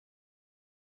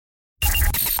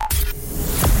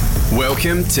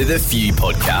Welcome to the Few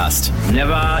Podcast.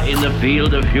 Never in the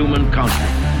field of human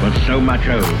contact was so much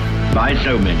owed by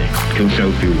so many to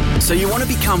so few. So you want to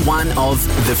become one of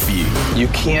the few. You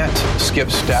can't skip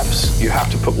steps. You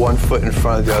have to put one foot in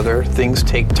front of the other. Things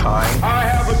take time. I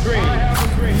have a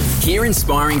dream. Hear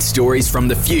inspiring stories from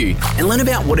the few and learn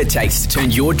about what it takes to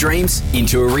turn your dreams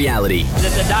into a reality.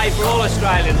 It's a day for all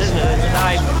Australians, isn't it? It's a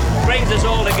day that brings us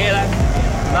all together.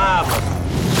 Marvellous.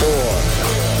 4,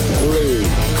 3,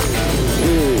 2,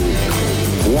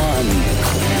 1.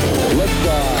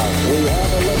 Liftoff. We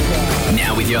have a liftoff.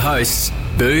 Now with your hosts,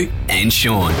 Boo and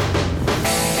Sean.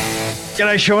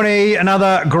 G'day, Shawnee.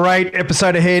 Another great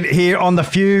episode ahead here on The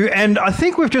Few. And I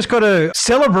think we've just got to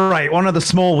celebrate one of the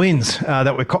small wins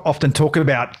that we often talk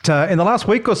about. In the last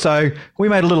week or so, we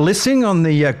made a little listing on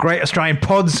the Great Australian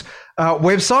Pods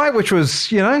website, which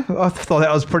was, I thought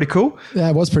that was pretty cool. Yeah,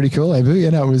 it was pretty cool, Abu.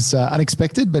 It was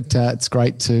unexpected, but it's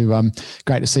great to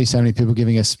see so many people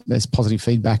giving us this positive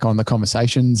feedback on the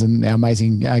conversations and our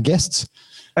amazing guests.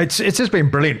 It's just been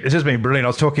brilliant. It's just been brilliant. I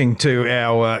was talking to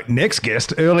our next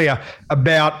guest earlier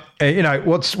about,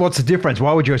 what's the difference?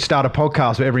 Why would you start a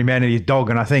podcast with every man and his dog?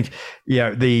 And I think,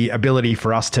 the ability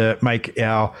for us to make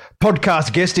our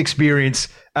podcast guest experience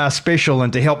special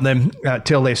and to help them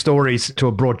tell their stories to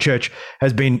a broad church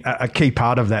has been a key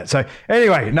part of that. So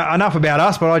anyway, enough about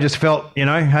us, but I just felt,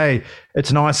 hey,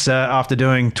 it's nice after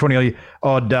doing 20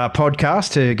 odd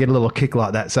podcasts to get a little kick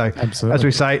like that. So absolutely. As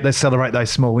we say, let's celebrate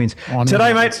those small wins.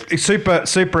 Today, mate,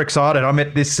 super excited. I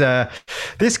met this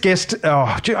guest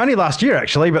only last year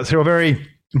actually, but through a very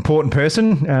important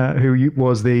person who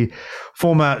was the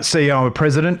former CEO and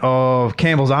president of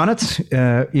Campbell's Arnott's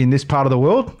in this part of the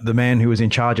world, the man who was in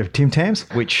charge of Tim Tams,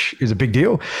 which is a big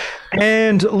deal.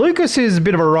 And Lucas is a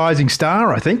bit of a rising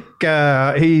star, I think.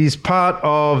 He's part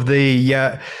of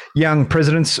the Young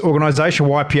Presidents Organisation,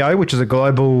 YPO, which is a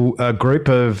global group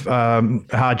of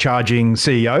hard-charging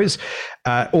CEOs.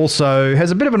 Also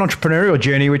has a bit of an entrepreneurial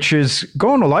journey, which has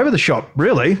gone all over the shop,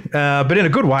 really, but in a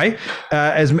good way,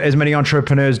 as many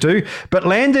entrepreneurs do, but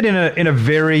landed in a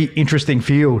very interesting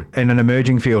field, in an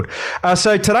emerging field.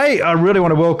 So today, I really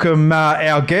want to welcome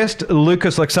our guest,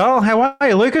 Lucas Laxale. How are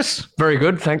you, Lucas? Very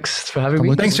good. Thanks for having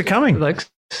me. Thanks for coming. Thanks.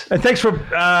 And thanks for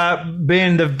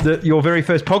being your very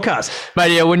first podcast.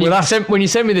 Mate, yeah, when you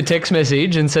sent me the text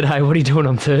message and said, hey, what are you doing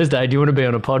on Thursday? Do you want to be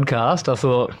on a podcast? I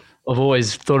thought, I've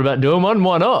always thought about doing one.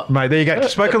 Why not? Mate, there you go.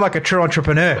 Spoken like a true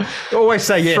entrepreneur. Always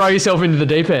say yes. Throw yourself into the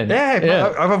deep end.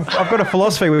 Yeah. I've got a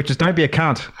philosophy which is don't be a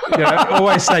cunt.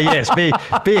 Always say yes. Be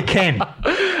a Ken.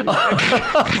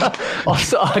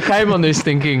 I came on this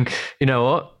thinking, you know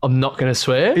what? I'm not going to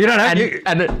swear. You don't have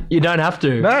you don't have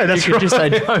to. No, that's you right. You could just say,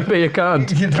 don't be a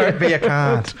cunt. You don't be a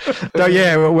cunt. So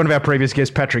yeah, one of our previous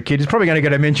guests, Patrick Kidd, is probably going to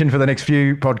get a mention for the next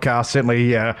few podcasts.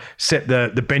 Certainly set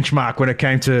the benchmark when it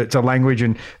came to language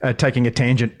and taking a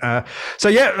tangent.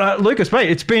 Lucas,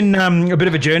 mate, it's been a bit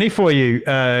of a journey for you.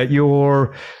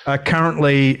 You're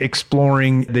currently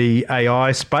exploring the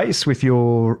AI space with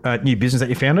your new business that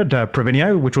you founded,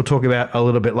 Prevenio, which we'll talk about a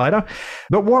little bit later.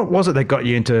 But what was it that got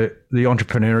you into the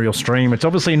entrepreneurial stream? It's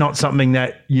obviously not something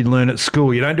that you learn at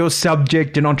school. You don't do a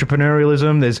subject in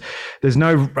entrepreneurialism. There's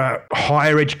no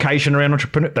higher education around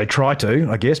entrepreneurship. They try to,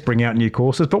 I guess, bring out new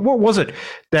courses. But what was it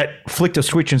that flicked a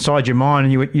switch inside your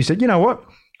mind and you said, you know what?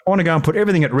 I want to go and put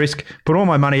everything at risk, put all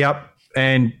my money up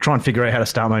and try and figure out how to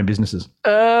start my own businesses?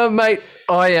 Mate,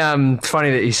 it's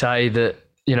funny that you say that,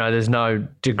 there's no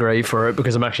degree for it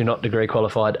because I'm actually not degree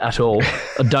qualified at all.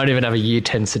 I don't even have a year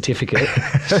 10 certificate.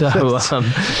 So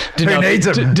who needs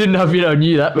them? Didn't know if you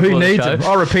knew that before. Who needs them?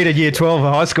 I repeated year 12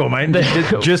 of high school, mate.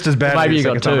 Just as bad. Maybe you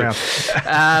got two.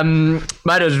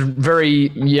 Mate, it was very,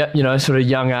 sort of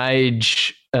young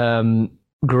age.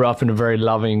 Grew up in a very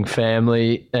loving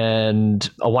family, and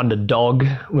I wanted a dog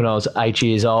when I was 8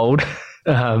 years old.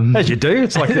 As you do.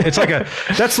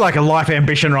 That's like a life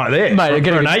ambition right there. Mate,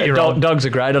 for an 8-year-old. Dogs are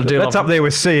great. That's up there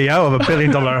with CEO of $1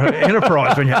 billion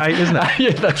enterprise when you're 8, isn't it?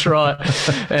 Yeah, that's right.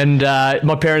 And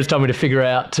my parents told me to figure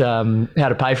out how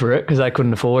to pay for it because they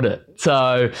couldn't afford it.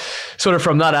 So sort of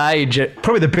from that age...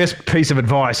 Probably the best piece of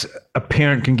advice a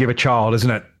parent can give a child,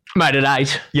 isn't it? Mate, at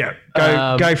 8. Yeah,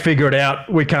 go figure it out.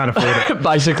 We can't afford it.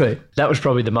 Basically. That was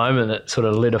probably the moment that sort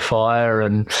of lit a fire.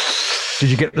 And did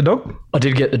you get the dog? I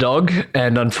did get the dog,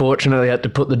 and unfortunately I had to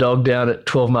put the dog down at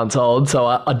 12 months old. So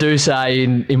I do say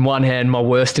in one hand, my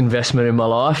worst investment in my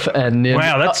life. And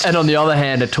and on the other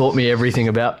hand, it taught me everything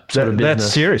about sort of business.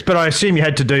 That's serious. But I assume you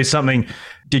had to do something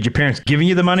Did your parents giving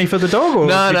you the money for the dog? Or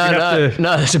No.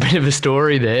 no. There's a bit of a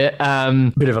story there.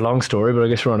 Bit of a long story, but I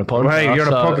guess we're on a podcast. Hey, you're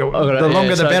on a podcast. The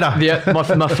longer, the better. Yeah,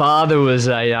 my father was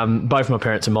both my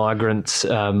parents are migrants.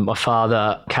 My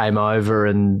father came over,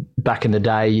 and back in the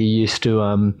day, you used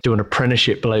to do an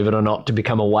apprenticeship, believe it or not, to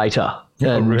become a waiter.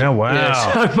 And, wow.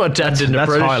 Yeah, so my dad did an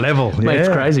That's apprenticeship. high level. Mate, it's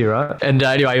Yeah. crazy, right? And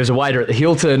anyway, he was a waiter at the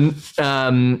Hilton.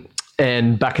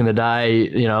 And back in the day,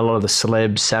 a lot of the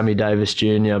celebs, Sammy Davis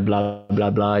Jr., blah,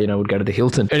 blah, blah, would go to the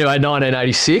Hilton. Anyway,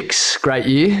 1986, great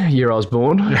year I was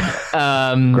born.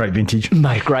 Great vintage.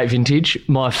 Mate, great vintage.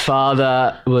 My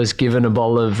father was given a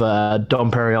bottle of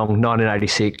Dom Perignon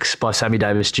 1986 by Sammy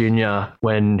Davis Jr.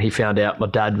 when he found out my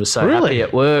dad was so happy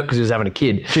at work because he was having a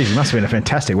kid. Jeez, he must have been a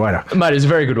fantastic waiter. Mate, he's a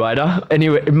very good waiter.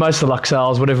 Anyway, most of the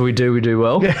Laxales, whatever we do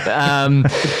well.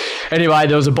 Anyway,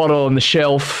 there was a bottle on the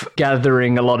shelf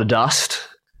gathering a lot of dust.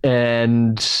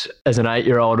 And as an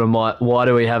 8-year-old, I'm like,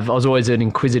 I was always an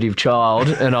inquisitive child.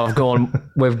 And I've gone,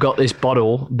 we've got this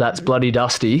bottle that's bloody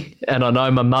dusty. And I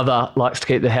know my mother likes to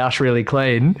keep the house really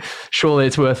clean. Surely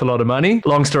it's worth a lot of money.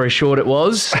 Long story short, it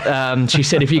was. She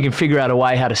said, if you can figure out a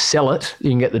way how to sell it, you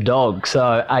can get the dog.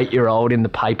 So 8-year-old in the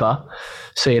paper.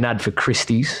 See an ad for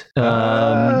Christie's.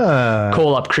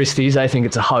 Call up Christie's. They think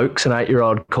it's a hoax. An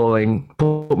 8-year-old calling,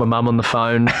 put my mum on the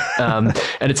phone. And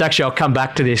it's actually, I'll come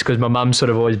back to this because my mum's sort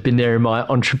of always been there in my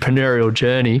entrepreneurial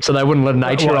journey. So they wouldn't let an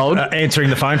 8-year-old. Answering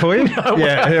the phone for you?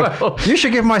 Well, you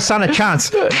should give my son a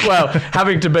chance. Well,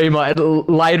 having to be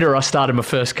later, I started my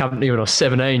first company when I was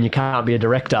 17. You can't be a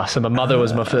director. So my mother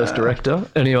was my first director.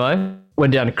 Anyway.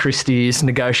 Went down to Christie's,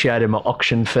 negotiated my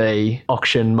auction fee,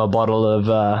 auctioned my bottle of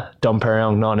Dom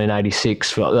Perignon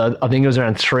 1986 for, I think it was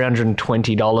around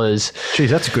 $320.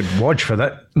 Geez, that's a good wodge for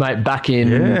that. Mate, back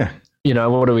in,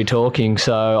 what are we talking?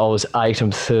 So I was 8,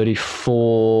 I'm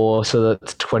 34, so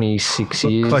that's 26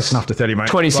 years. Close enough to 30, mate.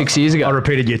 26 years ago. I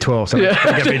repeated year 12, so you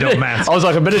get me doing maths. I was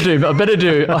like, I better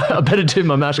do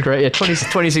my maths correct. Yeah,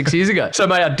 26 years ago. So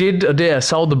mate, I did. I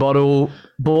sold the bottle,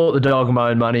 bought the dog with my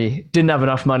own money, didn't have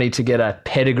enough money to get a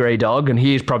pedigree dog. And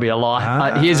here's probably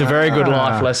here's a very good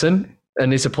life lesson.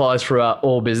 And this applies for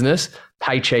all business.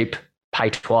 Pay cheap, pay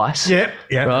twice. Yeah,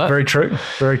 right? Very true.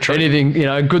 Very true. Anything,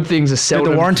 good things are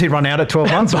seldom. Did the warranty run out at 12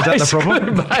 months? Was that the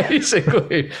problem?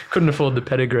 Basically, couldn't afford the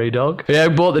pedigree dog. Yeah,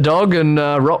 bought the dog and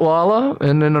Rottweiler,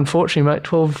 and then unfortunately, mate,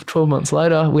 12 months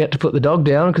later, we had to put the dog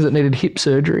down because it needed hip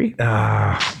surgery.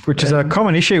 Which is a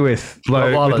common issue with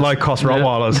low-cost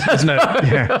Rottweilers, isn't it?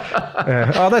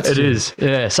 Yeah. Oh, it is.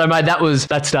 Yeah. So, mate,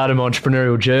 that started my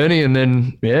entrepreneurial journey, and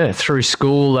then through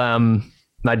school,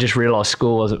 I just realised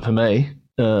school wasn't for me.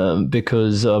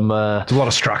 Because there's a lot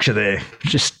of structure there.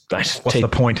 What's the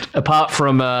point? Apart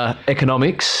from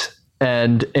economics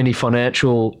and any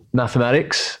financial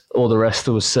mathematics, all the rest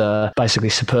was basically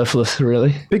superfluous,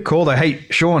 really. Big call though. Hey,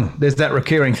 Sean, there's that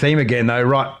recurring theme again though,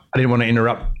 right? I didn't want to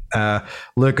interrupt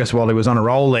Lucas while he was on a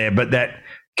roll there, but that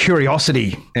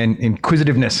curiosity and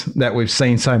inquisitiveness that we've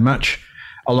seen so much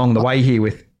along the way here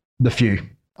with the few.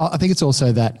 I think it's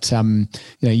also that,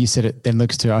 you said it then,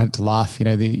 Lucas, too. I had to laugh. I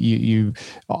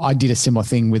did a similar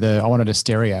thing with I wanted a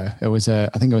stereo. It was it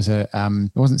wasn't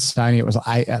Sony. It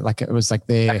was like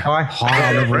their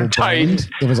higher level brand.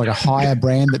 There was like a higher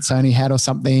brand that Sony had or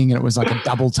something. And it was like a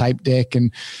double tape deck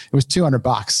and it was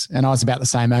 $200. And I was about the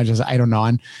same age. I was 8 or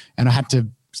 9 and I had to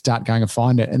start going and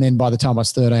find it. And then by the time I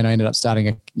was 13, I ended up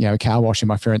starting a car wash in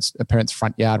my parents'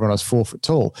 front yard when I was 4 foot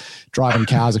tall, driving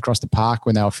cars across the park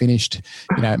when they were finished.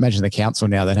 Imagine the council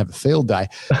now, they'd have a field day.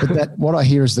 But what I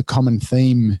hear is the common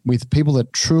theme with people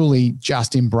that truly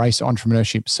just embrace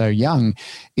entrepreneurship so young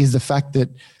is the fact that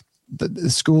the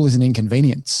school is an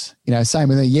inconvenience. Same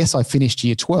with me. Yes, I finished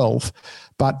year 12,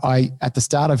 but at the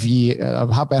start of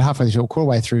about halfway through, quarter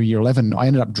way through year 11, I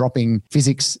ended up dropping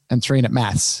physics and 3-unit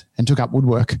maths and took up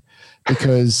woodwork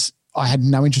because I had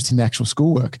no interest in the actual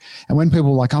schoolwork. And when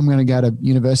people were like, I'm going to go to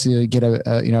university to get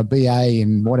a BA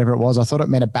and whatever it was, I thought it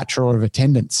meant a Bachelor of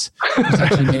Attendance. It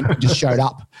actually meant you just showed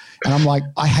up. And I'm like,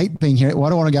 I hate being here. Why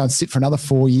do I want to go and sit for another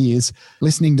 4 years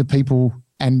listening to people?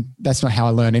 And that's not how I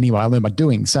learn anyway. I learn by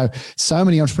doing. So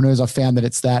many entrepreneurs, I've found that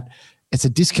it's a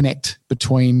disconnect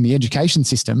between the education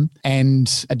system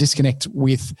and a disconnect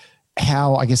with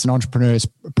how I guess an entrepreneur is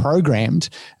programmed.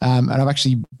 And I've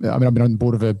been on the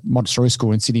board of a Montessori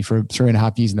school in Sydney for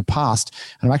 3.5 years in the past.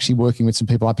 And I'm actually working with some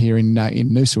people up here in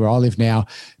Noosa where I live now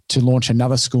to launch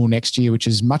another school next year, which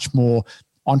is much more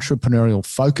entrepreneurial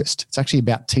focused. It's actually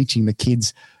about teaching the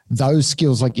kids those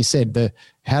skills, like you said,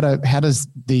 how does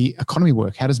the economy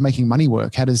work? How does making money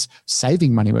work? How does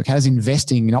saving money work? How does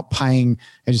investing, not paying,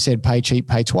 as you said, pay cheap,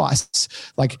 pay twice?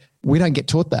 Like we don't get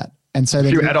taught that. And so a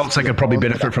few adults that could probably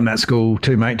benefit from that school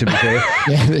too, mate, to be fair.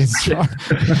 Yeah, that's right.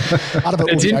 Part of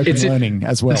it will be open learning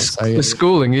as well. The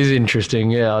schooling is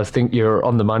interesting. Yeah, I think you're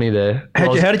on the money there.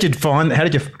 How did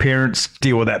your parents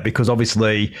deal with that? Because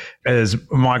obviously, as a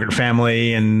migrant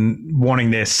family and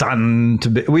wanting their son to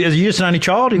be, are you just an only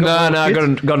child? No, I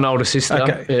got an older sister.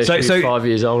 Okay. Yeah, she's 5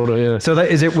 years older. Yeah. So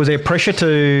was there pressure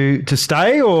to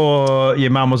stay, or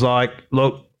your mum was like,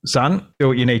 look, son, do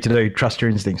what you need to do. Trust your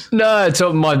instincts. No, it's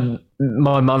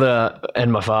my mother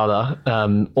and my father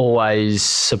always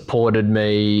supported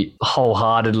me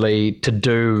wholeheartedly to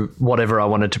do whatever I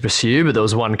wanted to pursue. But there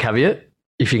was one caveat: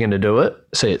 if you're going to do it,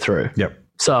 see it through. Yep.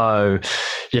 So,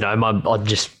 I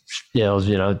was,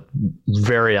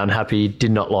 very unhappy,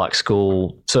 did not like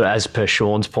school, sort of as per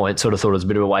Sean's point, sort of thought it was a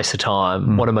bit of a waste of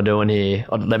time. What am I doing here?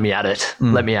 Let me at it.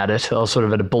 Let me at it. I was sort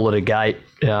of at a bull at a gate.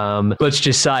 Let's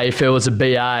just say if it was a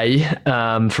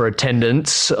BA for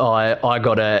attendance, I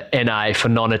got a NA for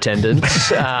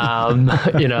non-attendance.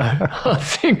 I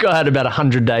think I had about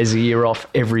 100 days a year off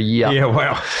every year. Yeah,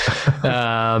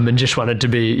 wow. And just wanted to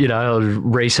be, I was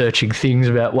researching things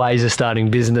about ways of starting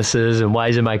businesses and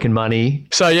ways of making money.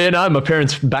 So, my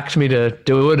parents backed me to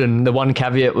do it. And the one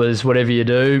caveat was whatever you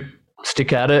do,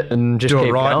 stick at it and just do keep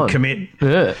it right going. And commit.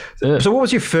 Yeah. So what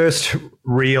was your first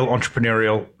real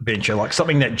entrepreneurial venture, like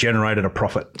something that generated a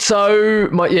profit? So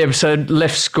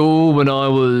left school when I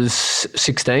was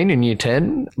 16 in year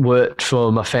 10, worked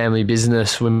for my family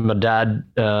business with my dad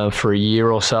for a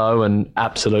year or so, and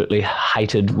absolutely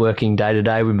hated working day to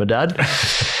day with my dad.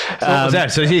 So what was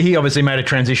that? So he obviously made a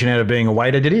transition out of being a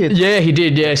waiter, did he? Yeah, he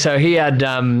did. Yeah. So he had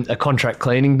a contract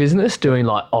cleaning business doing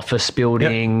like office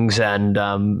buildings and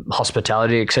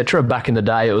hospitality, etc. Back in the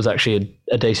day, it was actually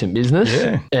a decent business,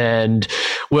 and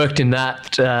worked in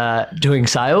that doing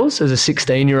sales as a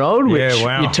 16-year-old, which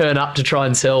you turn up to try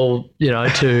and sell,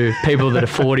 to people that are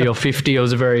 40 or 50. It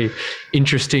was a very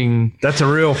interesting. That's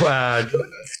a real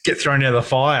get thrown into the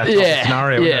fire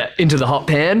scenario. Yeah, into the hot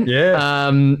pan. Yeah.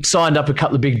 Signed up a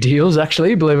couple of big deals,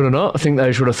 actually, believe it or not. I think they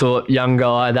would have thought, young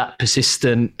guy, that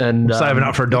persistent. And saving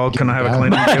up for a dog. Can I have a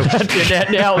cleaning deal?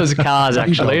 Now it was cars,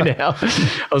 actually. Now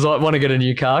I was like, want to get a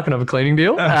new car? Can I have a cleaning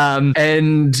deal?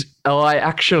 And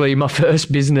my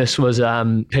first business was,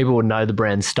 people would know the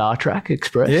brand Star Trek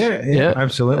Express. Yeah,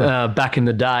 absolutely. Back in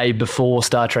the day before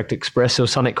Star Trek Express, there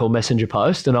was something called Messenger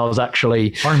Post, and I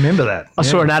remember that. I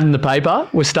saw an ad in the paper.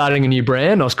 We're starting a new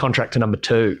brand. I was contractor number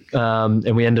 2,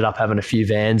 and we ended up having a few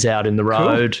vans out in the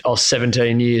road. Cool. I was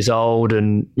 17 years old,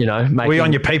 and were you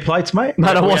on your P plates, mate?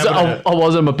 Mate, I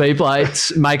was on my P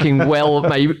plates, making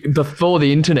before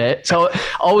the internet. So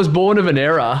I was born of an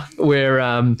era where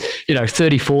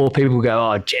 34 people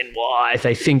go, oh, Gen Y.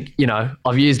 They think,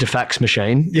 I've used a fax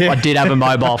machine. Yeah. I did have a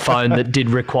mobile phone that did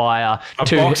require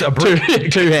two hands.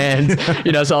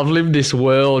 So I've lived this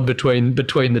world between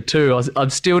the two. I'm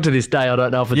still to this day, I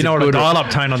don't know if it's what a dial-up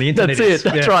tone on the internet is.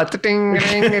 That's right. Ding,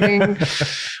 ding, ding.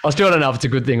 I still don't know if it's a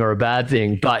good thing or a bad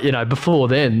thing. But, before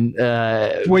then...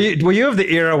 Were you of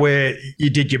the era where you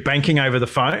did your banking over the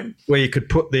phone, where you could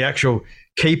put the actual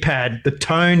keypad, the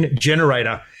tone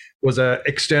generator was an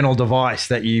external device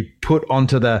that you put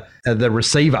onto the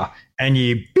receiver, and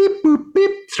you beep, boop,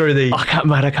 beep through the... I can't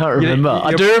remember.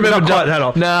 I do remember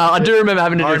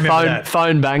having to do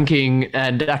phone banking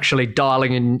and actually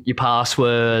dialing in your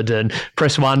password and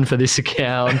press 1 for this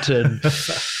account and...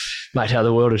 Mate, how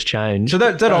the world has changed. So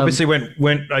that obviously went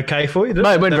okay for you, didn't it?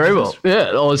 Mate, it went very well.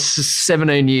 Yeah, I was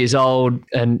 17 years old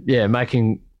and,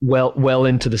 making... well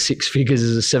into the 6 figures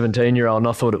as a 17-year-old, and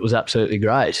I thought it was absolutely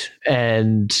great.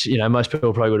 And, most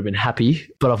people probably would have been happy,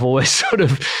 but I've always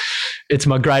it's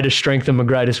my greatest strength and my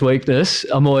greatest weakness.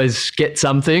 I'm always get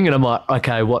something and I'm like,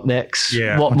 okay, what next?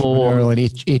 Yeah. What more?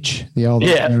 Itch, the old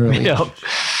itch.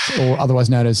 Or otherwise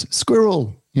known as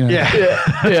squirrel.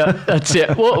 Yeah, that's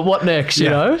it. What next, you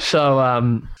know?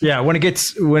 So, when it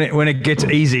gets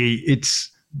easy,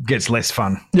 it's gets less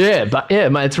fun. Yeah,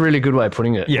 mate, it's a really good way of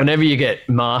putting it. Yeah. Whenever you get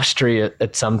mastery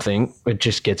at something, it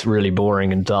just gets really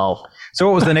boring and dull. So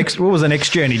what was the next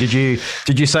journey? Did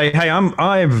you say, hey,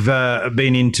 I've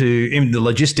been in the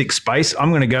logistics space, I'm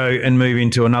going to go and move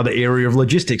into another area of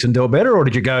logistics and do it better, or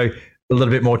did you go a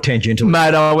little bit more tangential?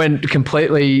 Mate, I went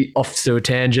completely off to a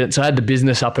tangent. So I had the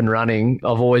business up and running.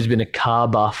 I've always been a car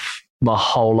buff my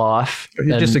whole life.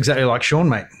 You're just exactly like Sean,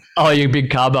 mate. Oh, you're a big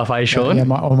car buff, eh, Sean? Yeah,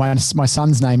 my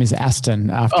son's name is Aston.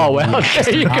 After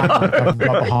there you go. Right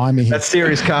behind me. That's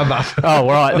serious car buff. Oh,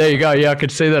 right. There you go. Yeah, I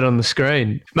could see that on the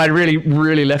screen. Mate, really,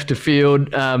 really left the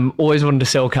field. Always wanted to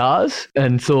sell cars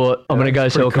and thought, I'm going to go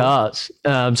sell cars.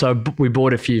 So we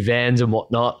bought a few vans and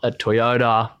whatnot at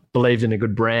Toyota. believed in a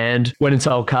good brand, went and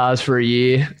sold cars for a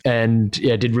year and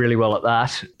did really well at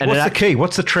that. And what's the key?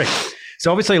 What's the trick?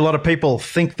 So obviously a lot of people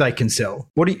think they can sell.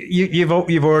 What do you've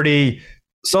already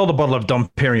sold a bottle of Dom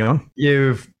Perignon.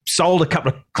 You've sold a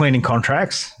couple of cleaning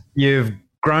contracts. You've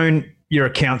grown your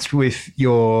accounts with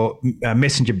your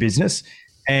messenger business,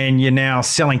 and you're now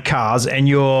selling cars and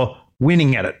you're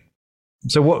winning at it.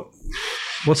 So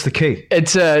what's the key?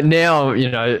 It's now,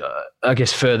 I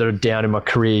guess further down in my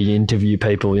career, you interview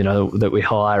people, that we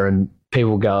hire, and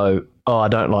people go, "Oh, I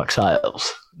don't like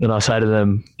sales." And I say to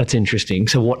them, "That's interesting.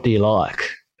 So what do you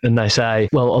like?" And they say,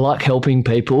 "Well, I like helping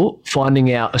people,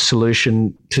 finding out a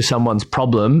solution to someone's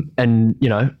problem and,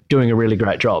 doing a really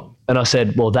great job." And I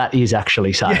said, "Well, that is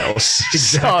actually sales." Yeah,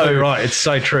 exactly right. It's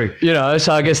so true.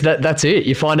 So I guess that's it.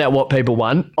 You find out what people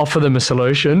want, offer them a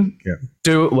solution,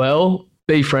 do it well,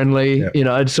 be friendly,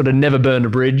 sort of never burn a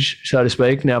bridge, so to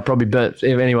speak. Now, probably if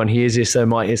anyone hears this, they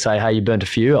might say, "Hey, you burnt a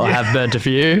few." I have burnt a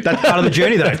few. That's part of the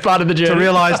journey, though. That's part of the journey. To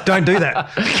realise, don't do that.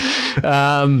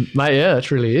 Mate,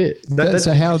 that's really it.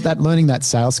 So how learning that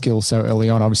sales skill so early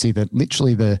on, obviously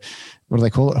what do they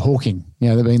call it? Hawking.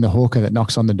 There being the hawker that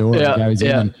knocks on the door and goes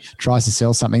in and tries to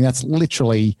sell something. That's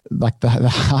literally like the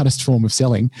hardest form of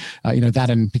selling. That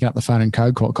and picking up the phone and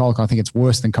cold call. I think it's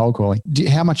worse than cold calling.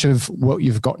 How much of what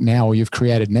you've got now or you've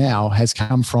created now has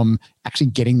come from actually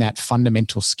getting that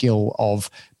fundamental skill of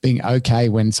being okay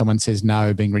when someone says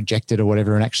no, being rejected or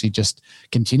whatever, and actually just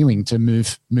continuing to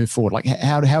move forward? Like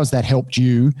how has that helped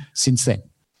you since then?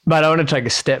 Mate, I want to take a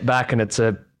step back, and it's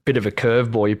a bit of a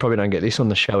curveball. You probably don't get this on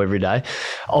the show every day.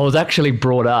 I was actually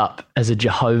brought up as a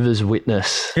Jehovah's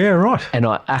Witness. Yeah, right. And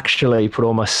I actually put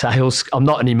all my sales, I'm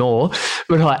not anymore,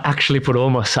 but I actually put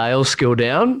all my sales skill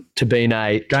down to being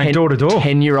going door to door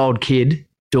 10-year-old kid,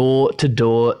 door to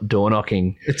door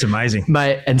knocking. It's amazing.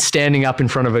 Mate, and standing up in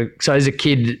front of so as a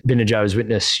kid, being a Jehovah's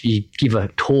Witness, you give a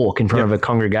talk in front of a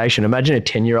congregation. Imagine a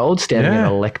 10-year-old standing in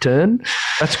a lectern.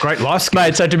 That's great life skill.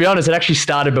 Mate, so to be honest, it actually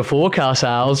started before car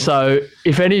sales. So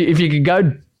if you could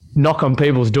go knock on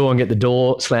people's door and get the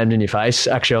door slammed in your face.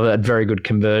 Actually, I had very good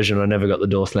conversion. I never got the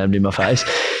door slammed in my face.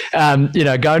 Going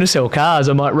to sell cars,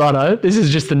 I'm like, righto, this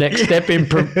is just the next step in,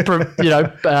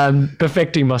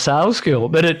 perfecting my sales skill.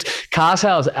 But car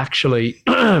sales actually,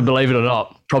 believe it or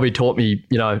not, probably taught me,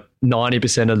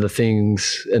 90% of the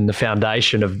things and the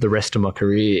foundation of the rest of my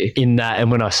career in that.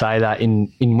 And when I say that,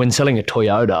 when selling a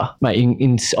Toyota, mate,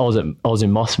 I was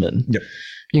in Mossman. Yep.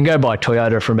 You can go buy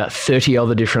Toyota from about 30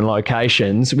 other different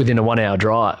locations within a 1 hour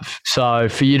drive. So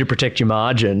for you to protect your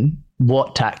margin,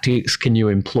 what tactics can you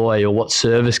employ or what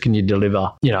service can you deliver,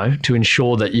 to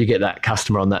ensure that you get that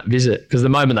customer on that visit? Because the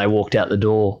moment they walked out the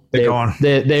door, they're gone.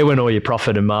 There went all your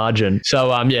profit and margin. So,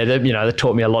 they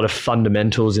taught me a lot of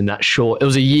fundamentals in that short. It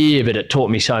was a year, but it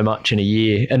taught me so much in a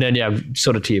year. And then,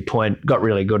 sort of to your point, got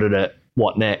really good at it.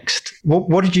 What next?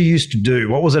 What did you used to do?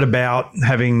 What was it about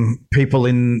having people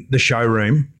in the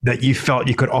showroom that you felt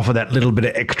you could offer that little bit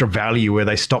of extra value where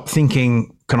they stopped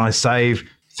thinking, can I save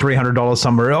 $300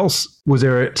 somewhere else? Was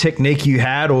there a technique you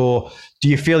had, or do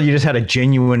you feel you just had a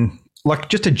genuine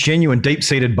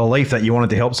deep-seated belief that you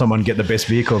wanted to help someone get the best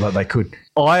vehicle that they could?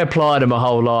 I applied it my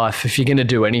whole life. If you're going to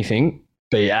do anything,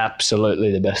 be absolutely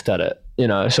the best at it.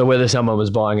 So whether someone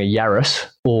was buying a Yaris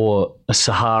or a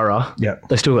Sahara,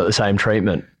 they still got the same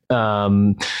treatment.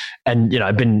 And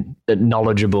been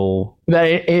knowledgeable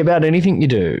about anything you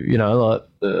do.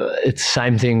 It's the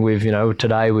same thing with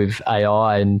today with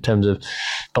AI in terms of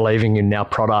believing in our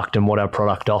product and what our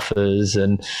product offers,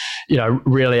 and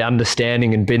really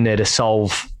understanding and being there to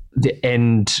solve the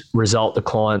end result the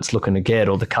client's looking to get,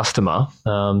 or the customer.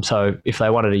 So if they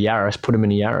wanted a Yaris, put them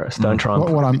in a Yaris. Don't try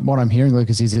and... What I'm hearing,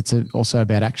 Lucas, is it's also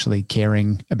about actually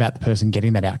caring about the person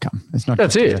getting that outcome. It's not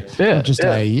trust me,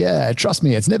 trust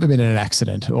me, it's never been in an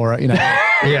accident, or I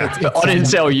didn't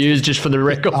sell used, just for the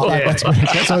record.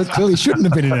 So it clearly shouldn't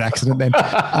have been in an accident then.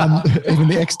 Even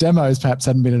the ex demos perhaps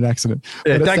hadn't been in an accident.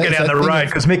 Yeah, don't get down the road,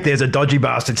 because Mick, there's a dodgy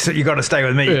bastard. So you got to stay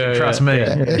with me. Trust me.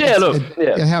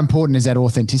 How important is that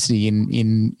authenticity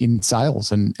in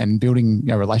sales and building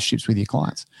relationships with your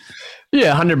clients?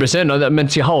 Yeah, 100%. That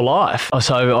meant your whole life.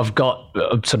 So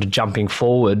I'm sort of jumping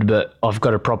forward, but I've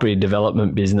got a property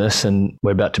development business, and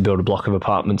we're about to build a block of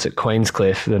apartments at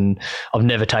Queenscliff, and I've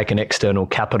never taken external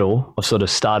capital. I've sort of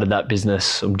started that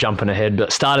business. I'm jumping ahead,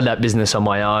 but started that business on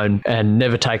my own and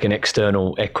never taken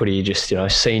external equity, just,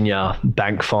 senior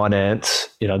bank finance,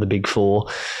 the big four.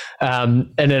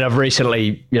 And then I've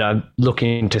recently,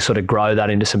 looking to sort of grow that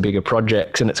into some bigger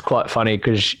projects. And it's quite funny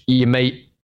because you meet,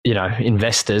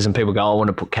 investors and people go, I want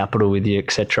to put capital with you,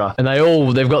 etc. And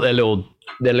they've got their little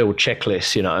their little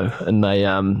checklist, you know, and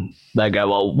they go,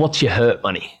 well, what's your hurt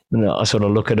money? And I sort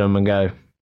of look at them and go,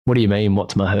 what do you mean,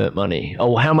 what's my hurt money? Oh,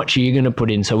 well, how much are you going to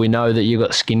put in so we know that you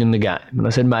got skin in the game? And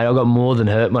I said, mate, I've got more than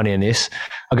hurt money in this.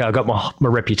 I got my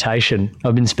reputation.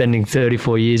 I've been spending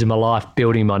 34 years of my life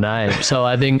building my name. So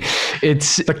I think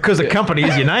it's... Because the company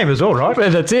is your name as well, right?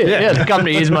 Well, that's it. Yeah, the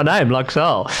company is my name,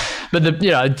 Laxale. But,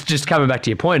 just coming back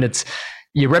to your point, it's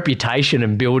your reputation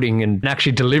and building and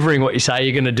actually delivering what you say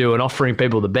you're going to do and offering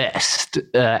people the best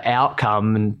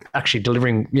outcome and actually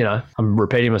delivering, I'm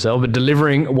repeating myself, but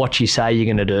delivering what you say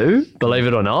you're going to do, believe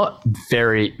it or not,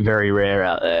 very, very rare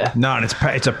out there. No, and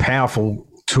it's a powerful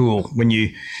tool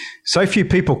when so few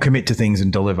people commit to things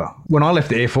and deliver. When I left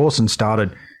the Air Force and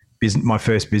started my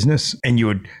first business, and you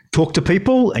would talk to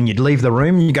people and you'd leave the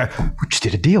room and you go, we just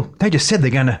did a deal. They just said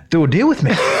they're going to do a deal with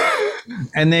me.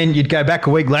 And then you'd go back a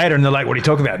week later and they're like, what are you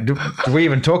talking about? Do we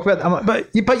even talk about that? I'm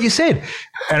like, but you said.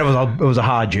 And it was a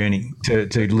hard journey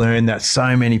to learn that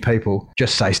so many people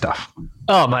just say stuff.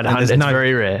 Oh, mate, it's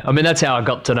very rare. I mean, that's how I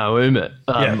got to know Umit.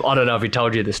 I don't know if he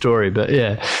told you the story, but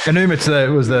yeah. And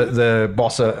Umit was the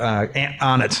boss of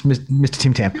Arnott, Mr.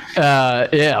 Tim Tam.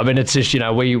 I mean, it's just,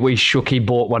 we shook. He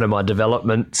bought one of my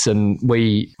developments and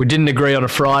we didn't agree on a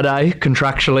Friday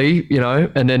contractually,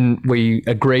 and then we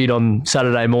agreed on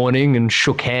Saturday morning and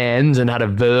shook hands and had a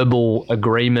verbal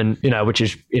agreement, which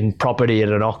is in property at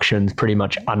an auction pretty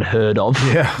much unheard of.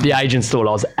 Yeah. The agents thought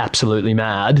I was absolutely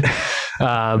mad.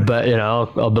 But,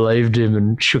 I believed him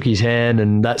and shook his hand,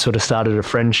 and that sort of started a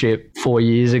friendship 4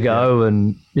 years ago. Yeah.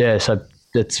 And so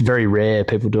it's very rare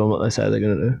people doing what they say they're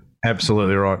going to do.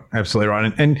 Absolutely right. Absolutely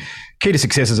right. And key to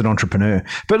success as an entrepreneur.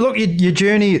 But look, your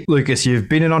journey, Lucas, you've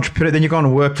been an entrepreneur, then you've gone to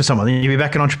work for someone, then you'll be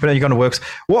back an entrepreneur, you've gone to work.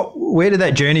 Where did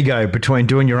that journey go between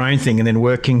doing your own thing and then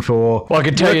working for, I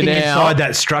can tell you now, inside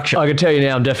that structure? I can tell you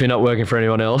now, I'm definitely not working for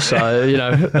anyone else.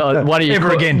 So, one of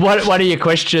your, again. One of your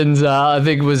questions, I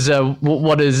think was,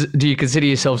 do you consider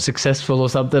yourself successful or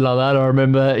something like that? I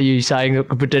remember you saying it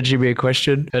could potentially be a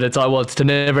question. And it's like, well, it's to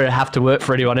never have to work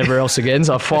for anyone ever else again.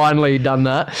 So I've finally done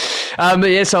that.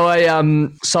 So I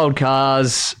sold cars,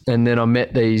 and then I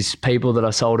met these people that I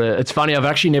sold it. It's funny, I've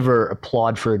actually never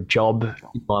applied for a job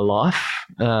in my life,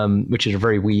 which is a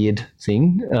very weird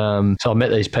thing. So I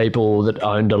met these people that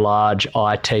owned a large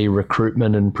IT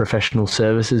recruitment and professional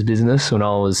services business when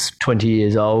I was 20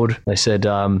 years old. They said,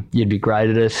 you'd be great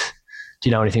at it. Do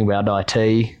you know anything about IT?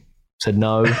 I said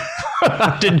no.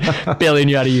 Barely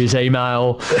knew how to use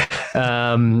email.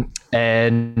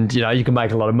 And you can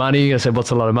make a lot of money. I said, what's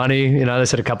a lot of money? They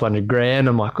said $200,000.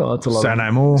 I'm like, oh, it's a lot. Say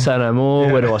no more. Say no more.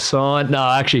 Yeah. Where do I sign? No,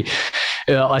 actually,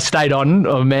 I stayed on.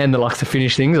 I'm a man that likes to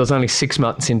finish things. I was only 6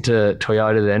 months into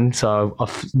Toyota then, so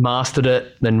I've mastered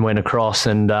it, then went across.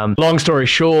 And long story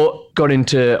short, got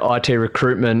into IT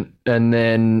recruitment, and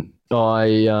then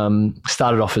I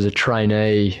started off as a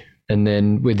trainee. And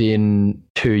then within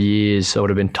 2 years, I would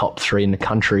have been top 3 in the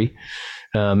country,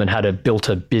 and built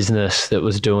a business that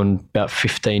was doing about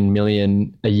 15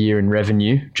 million a year in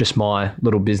revenue, just my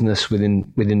little business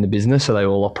within the business. So they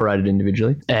all operated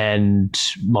individually. And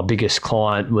my biggest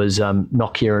client was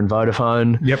Nokia and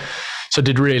Vodafone. Yep. So I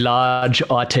did really large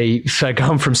IT. So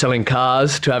going from selling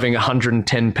cars to having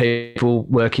 110 people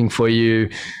working for you,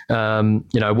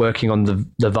 working on the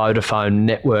Vodafone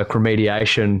network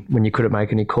remediation when you couldn't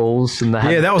make any calls. And they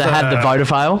had the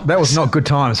Vodafone. That was not good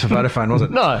times for Vodafone, was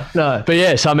it? No. But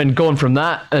yeah, so going from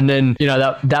that, and then,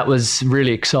 that was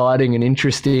really exciting and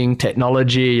interesting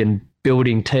technology and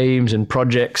building teams and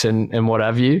projects and what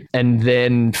have you, and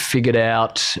then figured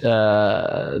out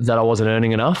that I wasn't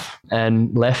earning enough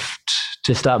and left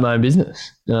to start my own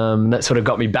business. That sort of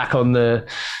got me back on the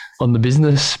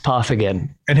business path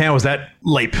again. And how was that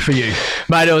leap for you?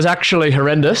 Mate, it was actually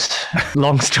horrendous.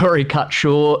 Long story cut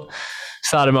short,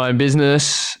 started my own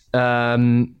business,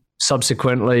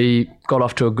 subsequently got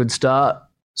off to a good start,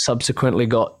 subsequently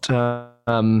got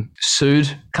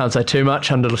sued. Can't say too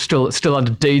much, still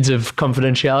under deeds of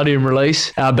confidentiality and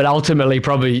release. But ultimately,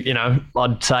 probably,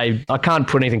 I'd say I can't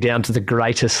put anything down to the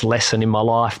greatest lesson in my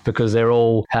life, because they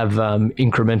all have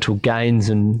incremental gains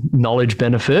and knowledge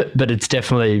benefit. But it's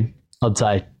definitely, I'd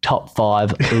say, top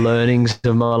 5 learnings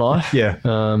of my life. Yeah.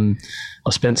 I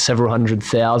spent several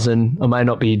 $100,000. I may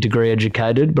not be degree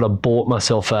educated, but I bought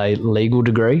myself a legal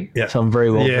degree. Yeah. So I'm very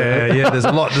well. Yeah. There's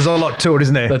a lot to it,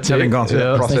 isn't there? That's having gone through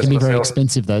that process. They can be very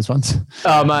expensive, those ones.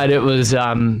 Oh, mate, it was.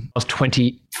 I was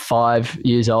 24 5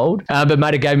 years old. But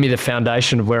mate, it gave me the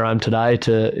foundation of where I am today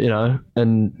to, you know,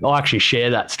 and I actually share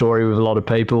that story with a lot of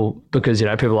people because, you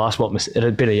know, people ask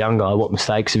being a young guy, what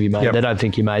mistakes have you made? Yep. They don't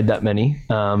think you made that many,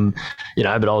 you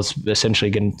know, but I was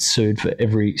essentially getting sued for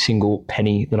every single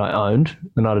penny that I owned,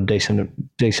 and I had a decent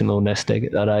little nest egg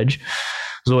at that age.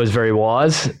 I was always very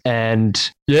wise, and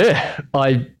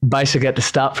I basically had to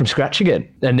start from scratch again,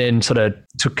 and then sort of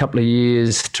took a couple of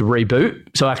years to reboot.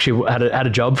 So I actually had a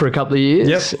job for a couple of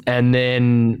years, and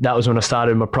then that was when I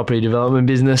started my property development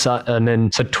business. And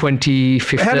then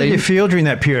 2015. How did you feel during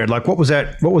that period? Like, what was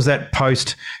that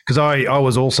post? Because I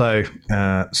was also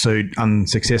sued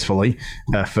unsuccessfully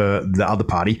for the other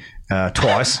party.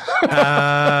 Twice,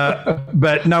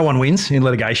 but no one wins in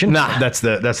litigation. Nah. That's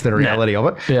the reality of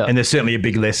it. Yeah. And there's certainly a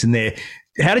big lesson there.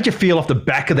 How did you feel off the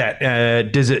back of that?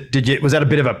 Was that a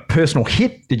bit of a personal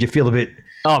hit? Did you feel a bit?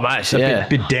 Oh, mate,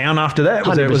 bit down after that?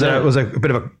 Was it a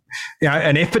bit of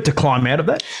an effort to climb out of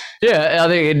that? Yeah, I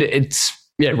think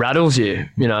it rattles you,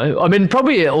 you know. I mean,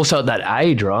 probably also at that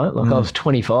age, right? Like I was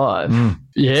 25.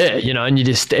 Yeah, you know, and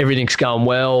everything's going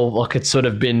well. Like it's sort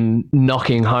of been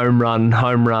knocking home run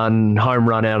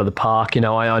out of the park. You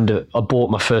know, I bought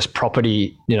my first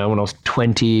property, you know, when I was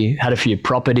 20, had a few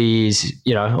properties,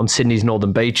 you know, on Sydney's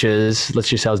northern beaches. Let's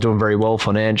just say I was doing very well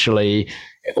financially,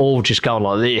 all just going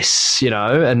like this, you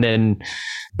know, and then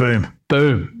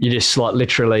boom, you just like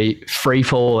literally free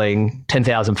falling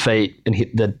 10,000 feet and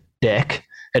hit the deck.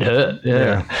 It hurt.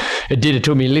 Yeah. It did. It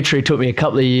took me a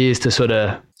couple of years to sort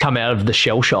of come out of the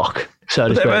shell shock, so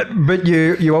to speak. But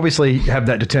you obviously have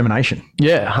that determination.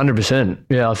 Yeah, 100%.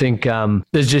 Yeah, I think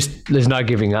there's no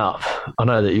giving up. I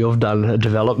know that you've done a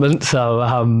development, so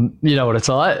you know what it's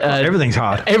like. Everything's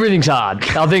hard. Everything's hard.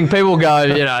 I think people go,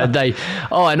 you know,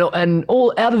 and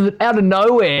all out of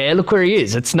nowhere. Look where he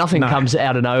is. It's nothing comes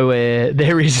out of nowhere.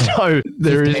 There is no.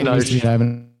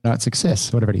 Overnight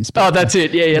success, whatever it is. Oh, that's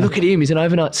it. Yeah. Look at him. He's an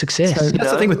overnight success. So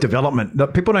that's the thing with development.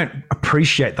 That people don't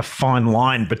appreciate the fine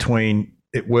line between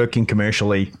it working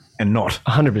commercially and not.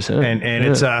 100%. And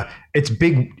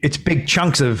it's big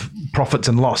chunks of profits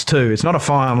and loss too. It's not a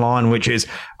fine line which is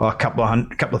a couple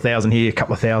of thousand here, a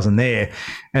couple of thousand there,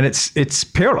 and it's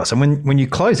perilous. And when you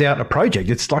close out a project,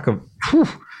 it's like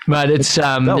mate, it's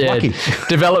lucky.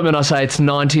 Development, I say it's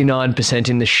 99%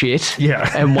 in the shit,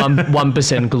 and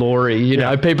 1% glory. You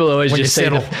know, people always just see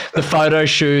the photo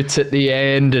shoots at the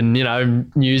end, and you know,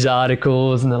 news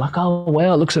articles, and they're like, "Oh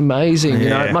wow, it looks amazing." You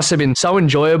know, it must have been so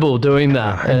enjoyable doing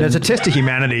that. And there's a test of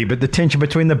humanity, but the tension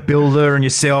between the builder and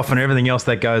yourself and everything else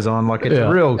that goes on, like it's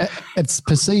real. It's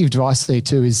perceived, I see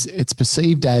too, is it's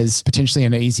perceived as potentially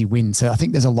an easy win. So I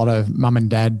think there's a lot of mum and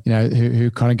dad, you know, who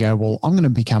kind of go, "Well, I'm going to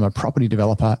become a property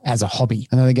developer as a hobby,"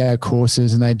 and then they go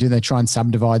courses and they try and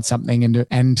subdivide something,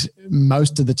 and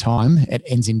most of the time it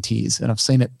ends in tears. And I've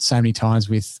seen it so many times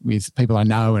with people I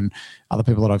know and other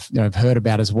people that I've heard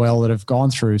about as well that have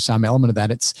gone through some element of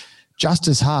that. It's just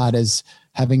as hard as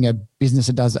having a business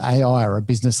that does AI or a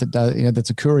business that does, you know, that's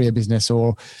a courier business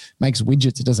or makes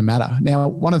widgets. It doesn't matter. Now,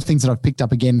 one of the things that I've picked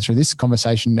up again through this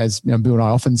conversation, as you know, Bill and I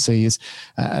often see, is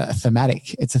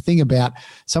thematic. It's a thing about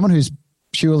someone who's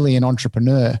purely an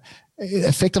entrepreneur.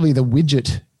 Effectively, the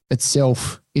widget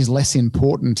itself is less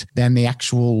important than the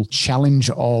actual challenge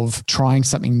of trying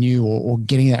something new or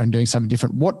getting there and doing something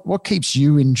different. What keeps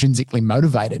you intrinsically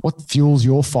motivated? What fuels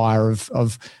your fire of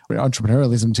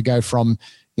entrepreneurialism to go from,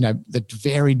 you know, the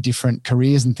very different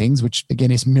careers and things, which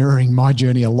again is mirroring my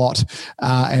journey a lot,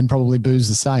 and probably Boo's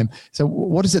the same. So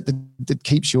what is it that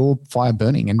keeps your fire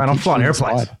burning? And I'm flying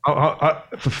airplanes.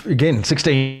 Again,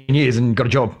 16 years and got a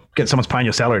job. Someone's paying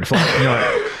your salary to fly. You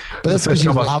know, but that's because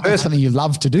it's something you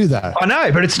love to do, though. I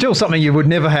know, but it's still something you would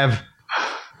never have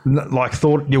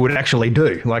thought you would actually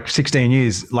do. Like 16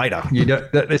 years later, you don't.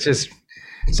 It's just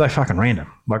so fucking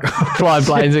random. Like flying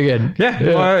planes again. Yeah.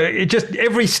 Well, it just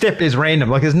every step is random.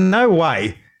 Like there's no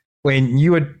way when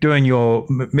you were doing your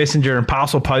messenger and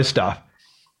parcel post stuff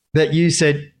that you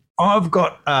said, "I've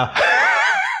got a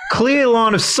clear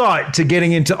line of sight to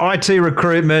getting into IT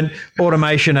recruitment,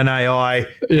 automation and AI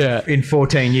in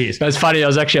 14 years." It's funny. I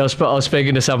was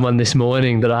speaking to someone this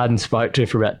morning that I hadn't spoke to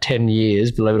for about 10 years,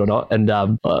 believe it or not. And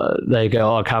they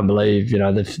go, "Oh, I can't believe, you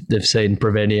know, they've seen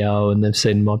Prevenio and they've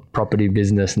seen my property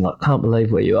business, and I can't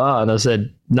believe where you are." And I said,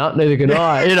 "No, neither can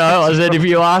I." You know, I said, if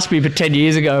you asked me for 10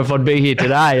 years ago if I'd be here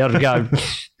today, I'd go,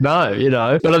 no, you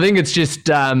know. But I think it's just,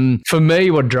 for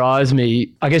me, what drives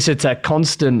me, I guess it's that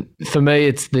constant, for me,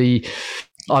 it's I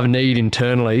have a need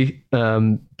internally,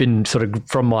 been sort of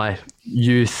from my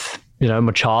youth, you know,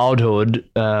 my childhood,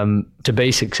 to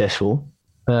be successful.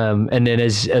 And then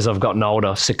as I've gotten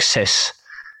older, success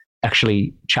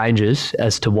actually changes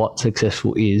as to what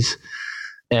successful is.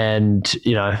 And,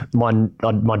 you know,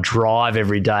 my drive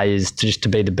every day is just to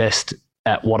be the best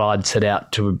at what I'd set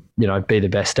out to, you know, be the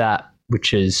best at,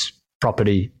 which is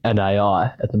property and AI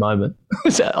at the moment.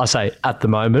 I say at the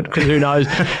moment because who knows,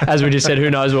 as we just said, who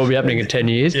knows what will be happening in 10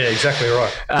 years. Yeah, exactly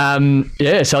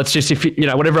right. So it's just, if you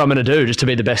know, whatever I'm going to do, just to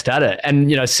be the best at it. And,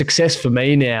 you know, success for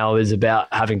me now is about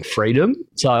having freedom.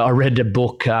 So I read a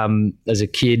book as a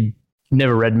kid,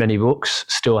 never read many books,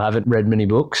 still haven't read many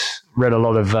books, read a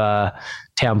lot of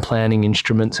town planning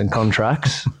instruments and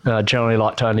contracts. Generally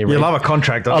like to only read. You love a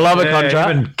contract. I love a contract.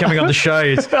 Even coming on the show,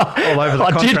 it's all over the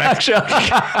contract.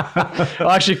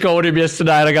 I actually called him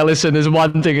yesterday and I go, listen, there's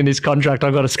one thing in this contract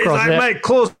I've got to cross out. Mate,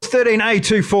 clause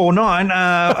 13A249.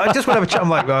 I just want to have a chat. I'm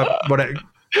like, whatever.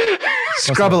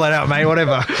 Scrabble it out, mate,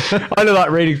 whatever. I only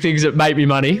like reading things that make me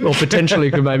money or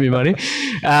potentially could make me money.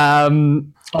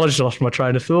 I just lost my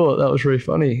train of thought. That was really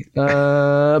funny.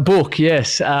 Book,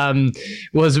 yes.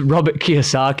 Was Robert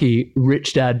Kiyosaki,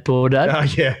 Rich Dad, Poor Dad. Oh,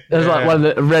 yeah. That was like one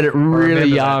that read it really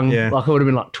young. That, yeah. Like I would have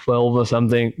been like 12 or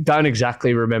something. Don't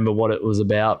exactly remember what it was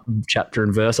about, chapter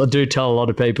and verse. I do tell a lot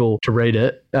of people to read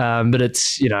it. But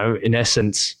it's, you know, in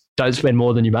essence, don't spend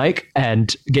more than you make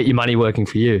and get your money working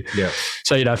for you. Yeah.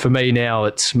 So, you know, for me now,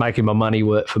 it's making my money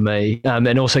work for me and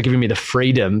also giving me the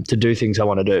freedom to do things I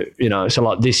want to do. You know, so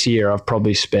like this year, I've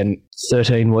probably spent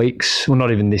 13 weeks, well,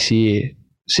 not even this year.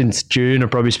 Since June,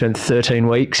 I've probably spent 13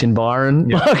 weeks in Byron.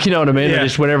 Yeah. Like, you know what I mean? Yeah.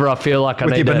 Just whenever I feel like I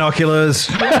need with your binoculars.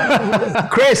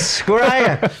 Chris, where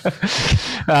are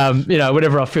you? You know,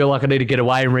 whenever I feel like I need to get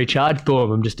away and recharge,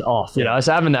 boom, I'm just off. You know,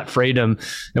 so having that freedom,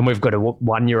 and we've got a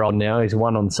 1-year-old now. He's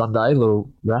 1 on Sunday,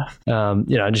 little Raph.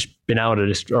 You know, just being able to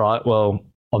just, all right, well,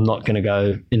 I'm not going to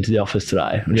go into the office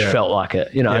today. I just felt like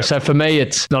it, you know. So for me,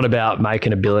 it's not about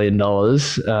making $1 billion.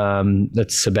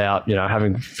 It's about, you know,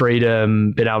 having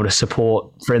freedom, being able to support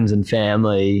friends and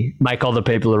family, make other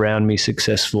people around me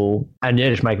successful, and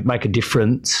just make a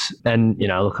difference. And, you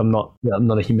know, look, I'm not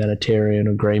a humanitarian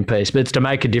or Greenpeace, but it's to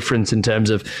make a difference in terms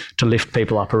of to lift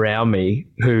people up around me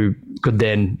who could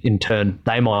then, in turn,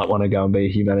 they might want to go and be a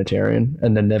humanitarian,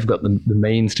 and then they've got the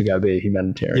means to go be a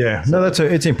humanitarian. Yeah, no,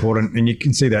 it's important, and you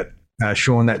can see that,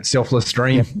 Sean, that selfless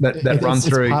dream that runs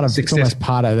through success. It's almost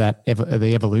part of that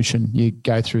the evolution. You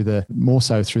go through more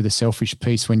so through the selfish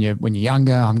piece when you're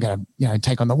younger. I'm going to, you know,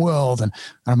 take on the world and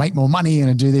make more money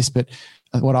and do this. But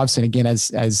what I've seen again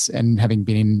as having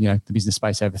been in, you know, the business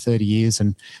space over 30 years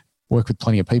and worked with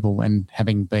plenty of people and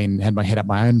having had my head up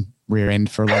my own rear end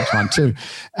for a long time too,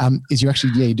 is you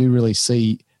actually, you do really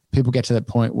see people get to that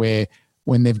point where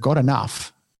when they've got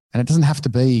enough. And it doesn't have to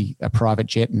be a private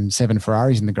jet and 7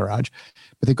 Ferraris in the garage,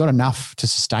 but they've got enough to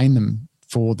sustain them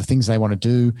for the things they want to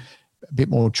do, a bit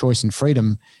more choice and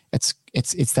freedom. It's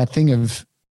that thing of,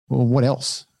 well, what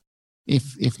else?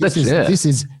 If this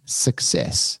is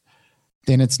success,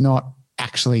 then it's not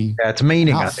actually it's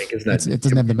meaning, enough. I think, isn't it? It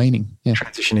doesn't have the meaning. Yeah.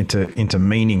 Transition into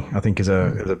meaning, I think, is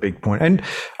a big point. And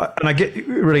I get a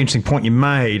really interesting point you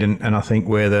made, and I think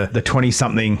where the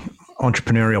 20-something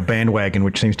entrepreneurial bandwagon,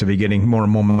 which seems to be getting more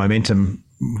and more momentum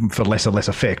for less and less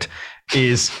effect,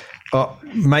 is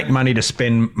make money to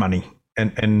spend money.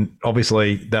 And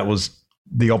obviously that was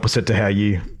the opposite to how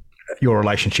your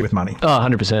relationship with money. Oh,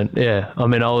 100%. Yeah. I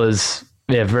mean, I was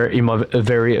in my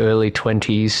very early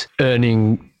 20s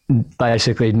earning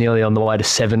basically nearly on the way to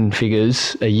 7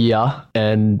 figures a year.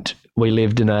 And we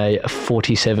lived in a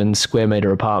 47 square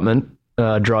meter apartment.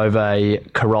 Drove a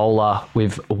Corolla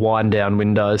with wind-down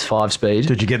windows, 5-speed.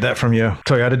 Did you get that from your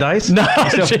Toyota days? No,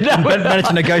 managed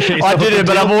to negotiate. I didn't,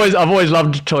 but I've always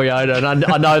loved Toyota, and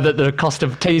I know that the cost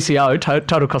of TCO,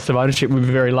 total cost of ownership, would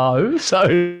be very low,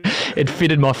 so it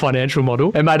fitted my financial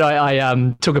model. And mate,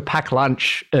 I took a packed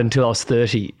lunch until I was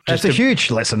 30. That's a huge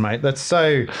lesson, mate. That's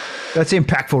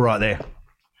impactful right there.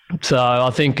 So I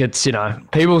think it's, you know,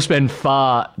 people spend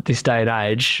far this day and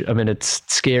age. I mean, it's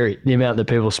scary, the amount that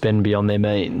people spend beyond their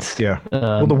means. Yeah.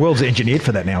 Well, the world's engineered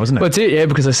for that now, isn't it? Well, it's it, yeah,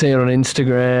 because I see it on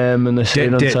Instagram and they see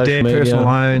it on social media. Personal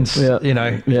loans, you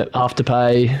know. Yeah,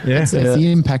 Afterpay. Yeah. It's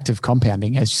the impact of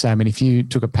compounding, as you say. I mean, if you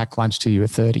took a packed lunch till you were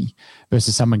 30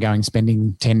 versus someone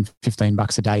spending $10,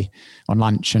 $15 a day on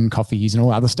lunch and coffees and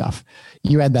all other stuff,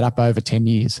 you add that up over 10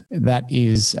 years, that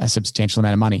is a substantial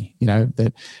amount of money, you know,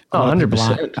 that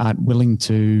 100%. Aren't willing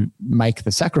to make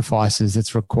the sacrifices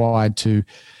that's required to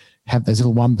have those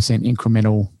little 1%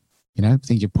 incremental, you know,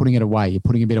 things. You're putting it away, you're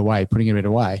putting a bit away,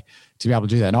 to be able to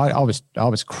do that. And I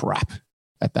was crap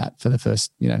at that for the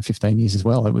first, 15 years as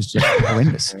well. It was just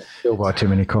horrendous. Still buy too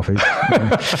many coffees. How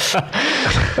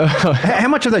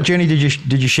much of that journey did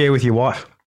you share with your wife?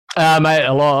 Mate,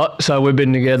 a lot. So we've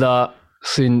been together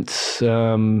since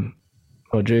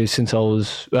since I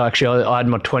was actually I had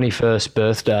my 21st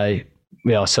birthday.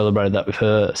 Yeah, I celebrated that with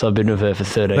her. So I've been with her for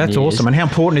 13 years. That's awesome. And how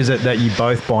important is it that you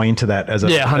both buy into that as a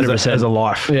 100%. As a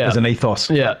life, as an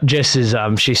ethos? Yeah, Jess is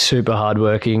she's super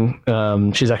hardworking.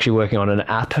 She's actually working on an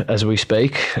app as we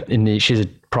speak. She's a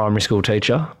primary school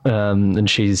teacher, and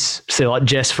she's like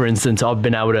Jess, for instance. I've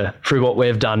been able to, through what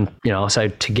we've done, I say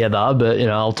together, but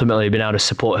ultimately been able to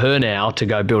support her now to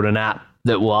go build an app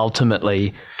that will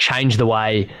ultimately change the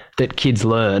way that kids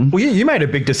learn. Well, you made a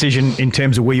big decision in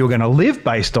terms of where you're going to live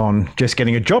based on just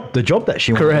getting the job that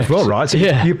she wanted as well, right? So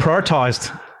you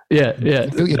prioritised. Yeah. You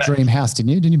built your dream house, didn't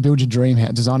you? Didn't you build your dream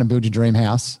house, design and build your dream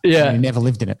house? Yeah. And you never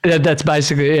lived in it. Yeah, that's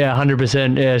basically,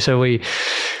 100%. Yeah, so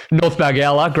North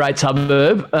Balgowlah, great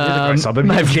suburb. Great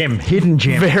suburb. Hidden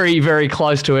gem. Very, very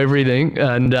close to everything.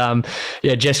 And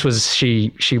Jess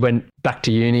she went back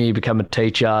to uni, become a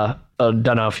teacher. I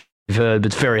don't know if you've heard,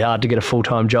 but it's very hard to get a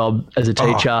full-time job as a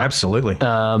teacher. Oh, absolutely.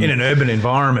 In an urban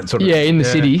environment, sort of. Yeah, in the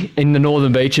city, in the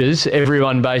northern beaches,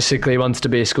 everyone basically wants to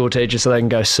be a school teacher so they can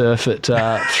go surf at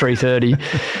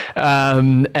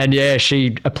 3:30.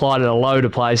 She applied at a load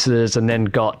of places and then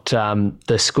got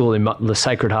the school in the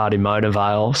Sacred Heart in Mona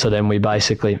Vale. So then we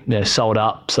basically sold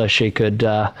up so she could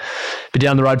be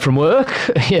down the road from work.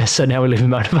 So now we live in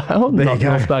Mona Vale, not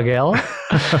North Balgowlah.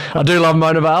 I do love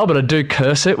Mona Vale, but I do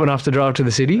curse it when I have to drive to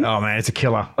the city. Oh man, it's a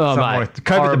killer. Oh mate, COVID.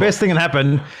 Horrible. The best thing that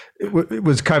happened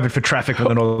was COVID for traffic on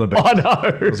the Northern Beach. I know.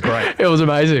 It was great. It was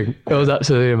amazing. It was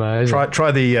absolutely amazing.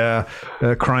 Try the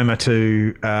Cromer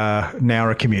to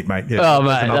Nowra commute, mate. Yeah, oh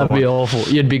mate, that'd be awful.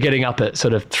 You'd be getting up at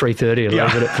sort of 3:30 and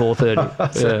leave it at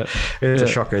 4:30. It's a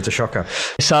shocker. It's a shocker.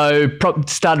 So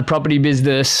started property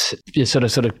business. You sort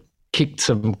of kicked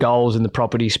some goals in the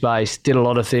property space, did a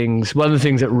lot of things. One of the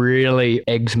things that really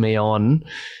eggs me on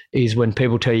is when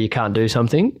people tell you can't do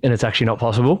something and it's actually not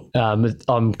possible.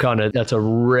 That's a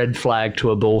red flag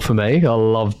to a bull for me. I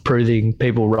love proving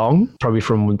people wrong, probably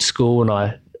from school when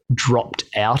I dropped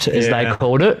out, as they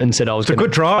called it, and said I was a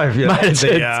good drive. Yeah, mate,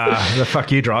 the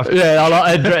fuck you drive.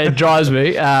 Yeah, it drives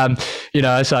me.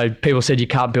 So people said you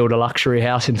can't build a luxury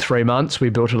house in 3 months. We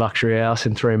built a luxury house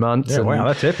in 3 months. Yeah, wow,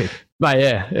 that's epic. Mate,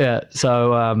 yeah.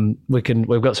 So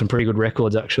we've got some pretty good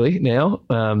records actually now.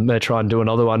 We're trying to do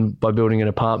another one by building an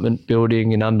apartment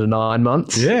building in under 9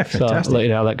 months. Yeah, fantastic. So I'll let you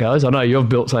know how that goes. I know you've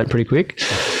built something pretty quick.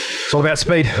 It's all about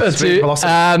speed. Speed,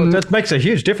 velocity. That makes a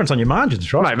huge difference on your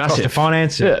margins, right? Mate, massive. Cost of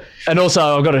finance. Yeah. And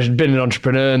also I've been an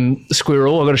entrepreneur and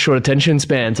squirrel. I've got a short attention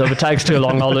span. So if it takes too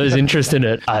long, I'll lose interest in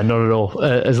it. Not at all,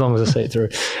 as long as I see it through.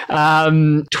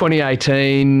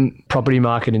 2018, property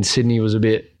market in Sydney was a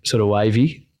bit sort of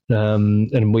wavy.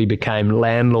 And we became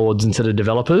landlords instead of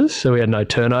developers. So we had no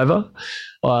turnover.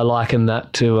 I liken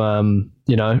that to,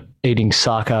 eating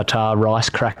Sakata rice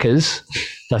crackers.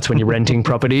 That's when you're renting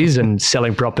properties, and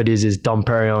selling properties is Dom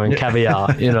Perignon and caviar,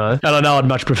 And I know I'd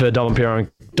much prefer Dom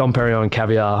Perignon and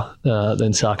caviar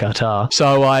than Sakata.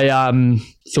 So I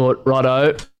thought,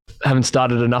 righto, haven't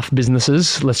started enough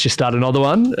businesses. Let's just start another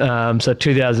one. So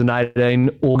 2018,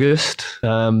 August,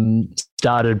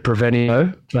 started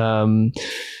Provenio.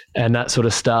 And that sort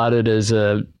of started as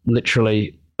a bit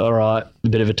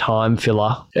of a time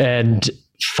filler. And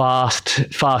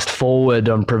fast forward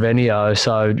on Provenio.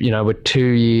 So, we're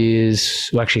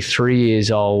 3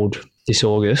 years old this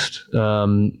August.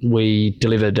 We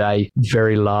delivered a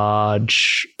very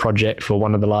large project for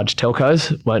one of the large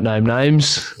telcos. Won't name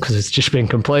names because it's just been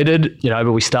completed,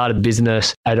 but we started the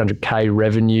business, 800K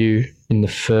revenue in the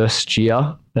first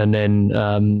year. And then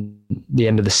the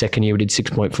end of the second year, we did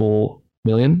 6.4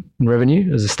 million in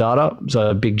revenue as a startup. So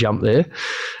a big jump there.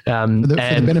 For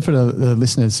the benefit of the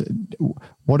listeners,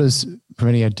 what does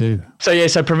Provenio do? So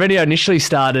Provenio initially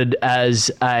started as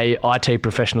a IT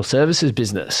professional services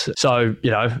business. So,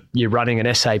 you're running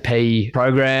an SAP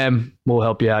program. We'll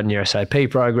help you out in your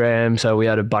SAP program. So we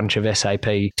had a bunch of SAP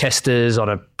testers on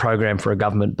a program for a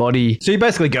government body. So you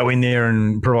basically go in there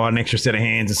and provide an extra set of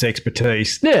hands and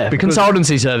expertise. Yeah,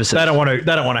 consultancy services. They don't want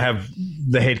to have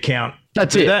the head count.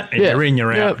 That's it. That, and you're in,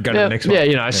 you're out, go to the next one.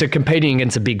 Yeah, so competing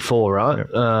against the big four, right?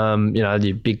 Yeah.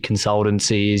 Your big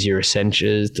consultancies, your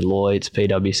Accentures, Deloitte's,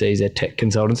 PwC's, they're tech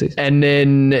consultancies. And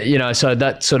then, so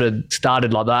that sort of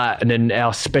started like that. And then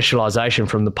our specialization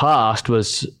from the past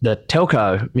was the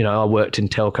telco. I worked in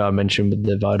telco, I mentioned, with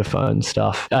the Vodafone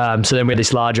stuff. So then we had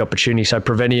this large opportunity. So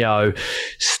Provenio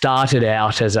started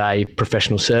out as a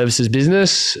professional services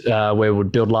business where we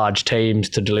would build large teams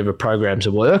to deliver programs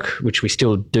of work, which we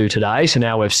still do today. So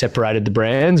now we've separated the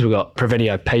brands. We've got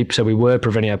Provenio People. So we were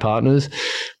Provenio Partners,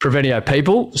 Provenio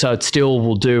People. So it still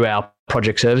will do our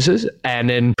project services, and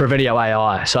then Provenio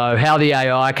AI. So how the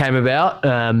AI came about,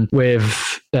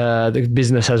 we've the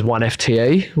business has one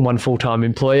FTE, one full-time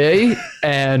employee,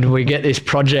 and we get this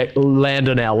project land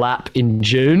on our lap in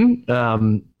June,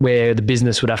 where the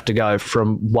business would have to go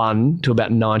from 1 to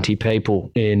about 90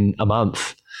 people in a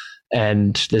month.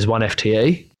 And there's one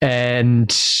FTE.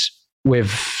 And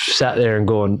we've sat there and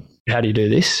gone, how do you do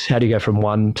this? How do you go from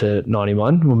 1 to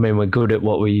 91? Well, I mean, we're good at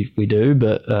what we do,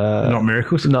 but not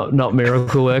miracles. Not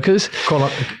miracle workers. Call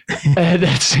it.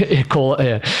 That's it. Call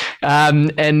it. Yeah.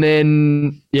 And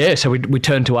then so we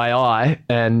turned to AI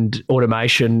and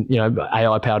automation.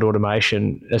 AI powered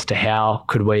automation as to how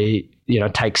could we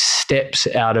take steps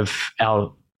out of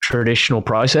our traditional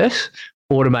process,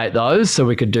 automate those so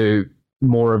we could do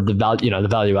more of the value, the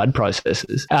value add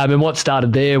processes. And what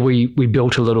started there, we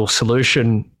built a little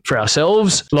solution for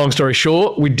ourselves. Long story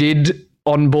short, we did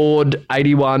onboard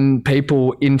 81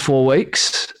 people in 4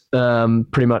 weeks.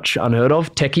 Pretty much unheard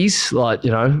of. Techies, like,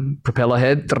 propeller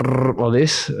head, or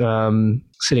this,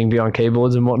 sitting behind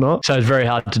keyboards and whatnot. So it's very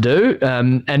hard to do.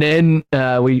 And then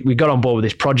we got on board with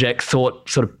this project, thought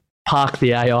sort of park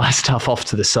the AI stuff off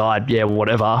to the side. Yeah,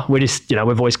 whatever. We just,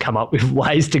 we've always come up with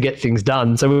ways to get things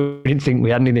done. So we didn't think we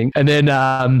had anything. And then,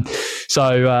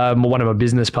 one of my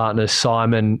business partners,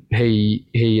 Simon,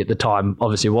 he at the time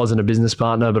obviously wasn't a business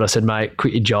partner, but I said, mate,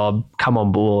 quit your job, come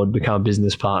on board, become a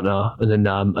business partner. And then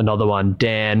another one,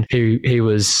 Dan, he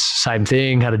was same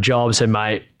thing, had a job, said,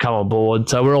 mate, come on board.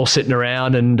 So we're all sitting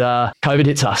around and COVID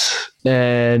hits us.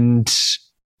 And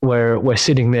we're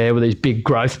sitting there with these big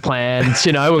growth plans.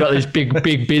 We've got this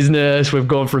big business. We've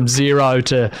gone from 0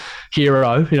 to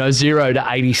hero. 0 to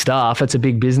 80 staff. That's a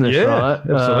big business, right?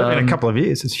 Absolutely. In a couple of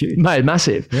years, it's huge, mate.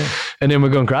 Massive. Yeah. And then we're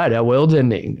going, great. Our world's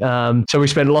ending. So we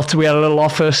spent we had a little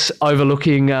office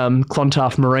overlooking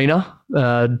Clontarf Marina.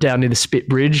 Down near the Spit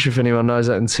Bridge, if anyone knows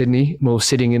that in Sydney. We were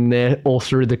sitting in there all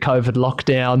through the COVID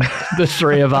lockdown, the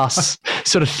three of us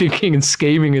sort of thinking and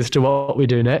scheming as to what we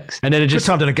do next. And then it just...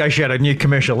 Good time to negotiate a new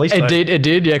commercial lease. It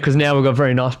did, yeah, because now we've got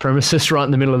very nice premises right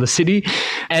in the middle of the city.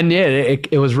 And yeah,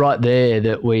 it was right there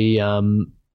that we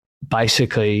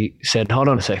basically said, hold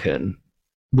on a second,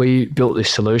 we built this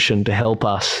solution to help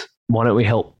us. Why don't we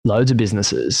help loads of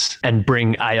businesses and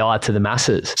bring AI to the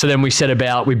masses? So then we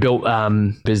built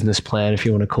business plan, if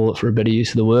you want to call it for a better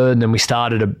use of the word. And then we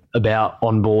started about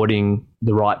onboarding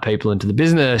the right people into the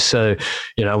business. So,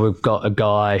 we've got a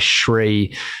guy,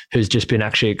 Shri, who's just been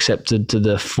actually accepted to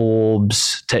the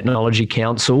Forbes Technology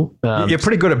Council. You're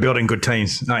pretty good at building good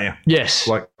teams, aren't you? Yes.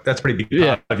 Like that's pretty big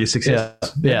part of your success.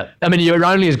 Yeah. I mean, you're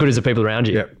only as good as the people around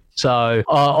you. Yeah. So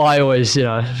I always,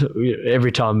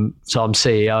 every time, so I'm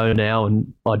CEO now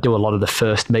and I do a lot of the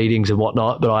first meetings and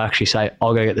whatnot, but I actually say,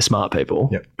 I'll go get the smart people.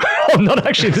 Yep. I'm not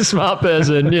actually the smart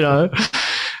person,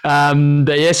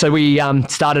 But yeah, so we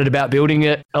started about building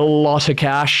it, a lot of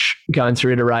cash, going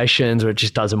through iterations where it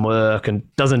just doesn't work and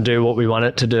doesn't do what we want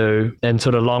it to do. And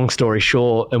sort of long story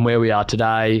short, and where we are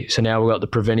today, so now we've got the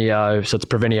Prevenio, so it's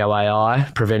Prevenio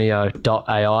AI,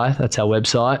 prevenio.ai, that's our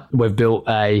website. We've built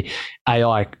a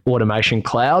AI automation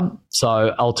cloud.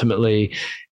 So ultimately,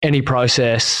 any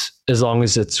process, as long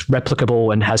as it's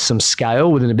replicable and has some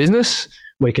scale within a business,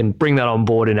 we can bring that on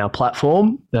board in our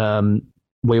platform.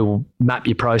 We will map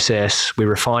your process, we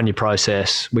refine your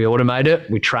process, we automate it,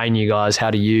 we train you guys how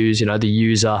to use, the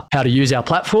user, how to use our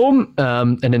platform,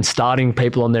 and then starting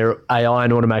people on their AI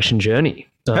and automation journey.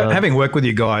 Having worked with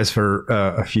you guys for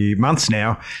a few months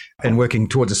now and working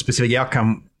towards a specific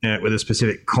outcome with a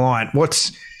specific client,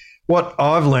 what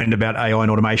I've learned about AI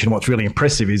and automation, what's really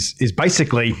impressive is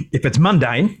basically if it's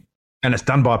mundane and it's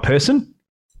done by a person,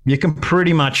 you can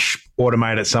pretty much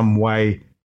automate it some way,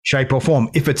 shape or form.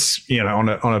 If it's on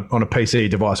a PC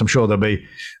device, I'm sure there'll be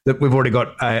that we've already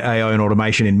got AI and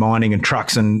automation in mining and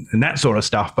trucks and that sort of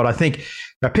stuff. But I think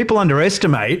people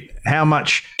underestimate how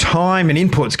much time and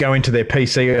inputs go into their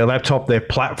PC, their laptop, their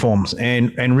platforms,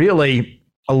 and really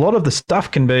a lot of the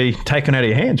stuff can be taken out of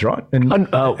your hands, right? And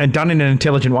done in an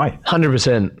intelligent way.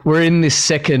 100%. We're in this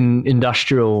second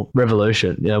industrial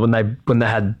revolution. When they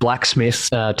had blacksmiths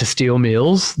to steel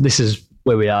mills, this is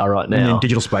where we are right now. In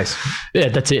digital space. Yeah,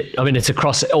 that's it. I mean, it's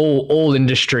across all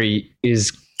industry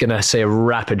is going to see a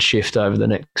rapid shift over the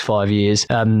next 5 years.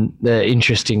 The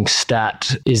interesting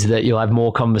stat is that you'll have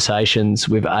more conversations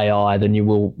with AI than you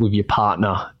will with your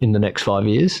partner in the next 5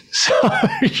 years. So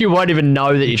you won't even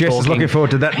know that you're Jess talking. Jess is looking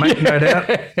forward to that, mate, no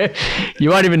doubt. You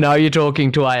won't even know you're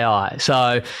talking to AI.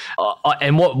 So,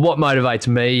 and what motivates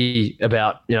me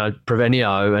about,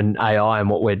 Prevenio and AI and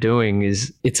what we're doing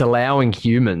is it's allowing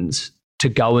humans to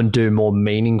go and do more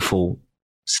meaningful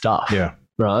stuff. Yeah.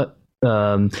 Right.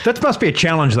 That must be a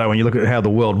challenge, though, when you look at how the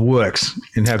world works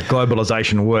and how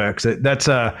globalization works. That's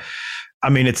I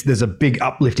mean, there's a big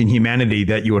uplift in humanity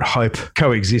that you would hope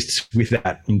coexists with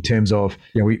that in terms of,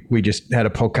 we just had a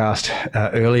podcast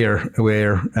earlier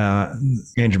where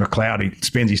Andrew McLeod, he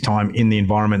spends his time in the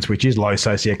environments, which is low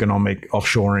socioeconomic,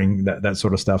 offshoring, that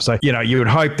sort of stuff. So, you would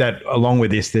hope that along with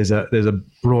this, there's a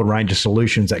broad range of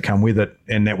solutions that come with it,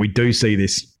 and that we do see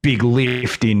this big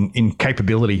lift in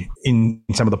capability in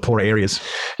some of the poorer areas.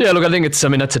 Yeah, look, I think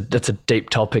that's a deep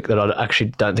topic that I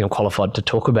actually don't think I'm qualified to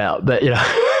talk about, but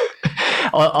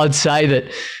I'd say that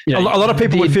a lot of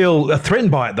people would feel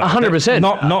threatened by it, though.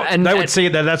 100%. And they would see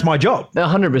it that's my job.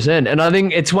 100%. And I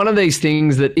think it's one of these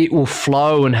things that it will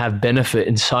flow and have benefit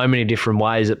in so many different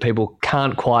ways that people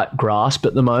can't quite grasp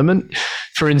at the moment.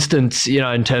 For instance,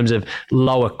 in terms of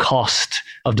lower cost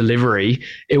of delivery,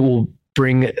 it will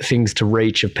bring things to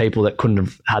reach of people that couldn't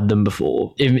have had them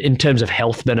before in terms of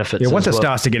health benefits. Yeah, once it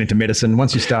starts to get into medicine,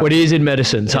 once you start... Well, it is in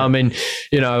medicine. So, I mean,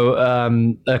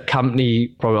 a company,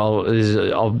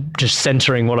 probably, I'm just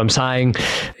censoring what I'm saying.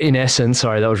 In essence,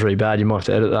 sorry, that was really bad. You might have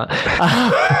to edit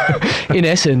that. In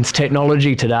essence,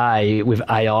 technology today with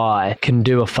AI can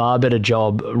do a far better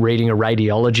job reading a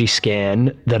radiology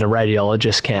scan than a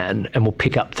radiologist can, and will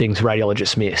pick up things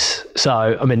radiologists miss.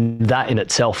 So, I mean, that in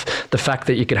itself, the fact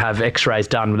that you could have X-rays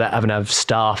done without having to have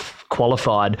staff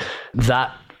qualified,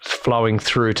 that flowing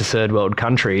through to third world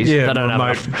countries. Yeah,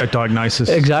 remote diagnosis.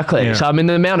 Exactly. Yeah. So, I mean,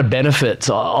 the amount of benefits,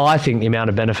 I think the amount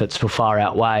of benefits will far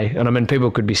outweigh. And I mean,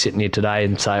 people could be sitting here today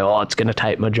and say, it's going to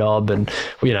take my job. And,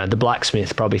 the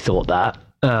blacksmith probably thought that.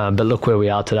 But look where we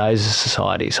are today as a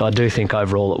society. So I do think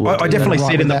overall it will. I definitely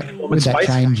see it in with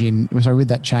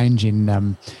that change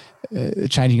in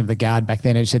changing of the guard back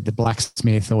then. It said the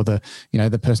blacksmith or the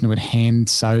person who would hand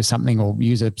sew something or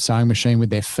use a sewing machine with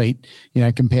their feet,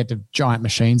 compared to giant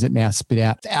machines that now spit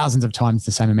out thousands of times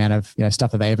the same amount of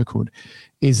stuff that they ever could,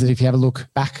 is that if you have a look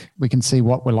back, we can see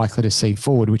what we're likely to see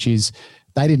forward, which is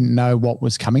they didn't know what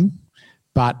was coming,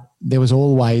 but there was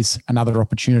always another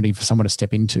opportunity for someone to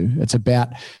step into. It's about,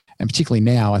 and particularly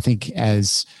now, I think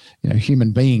as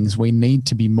human beings, we need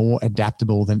to be more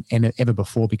adaptable than ever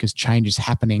before because change is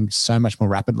happening so much more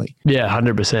rapidly. Yeah,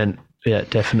 100%. Yeah,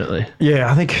 definitely.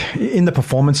 Yeah, I think in the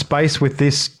performance space with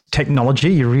this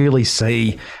technology, you really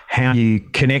see how you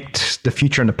connect the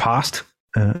future and the past.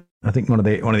 I think one of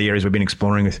the areas we've been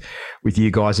exploring with you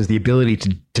guys is the ability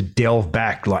to delve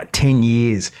back like 10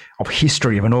 years of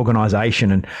history of an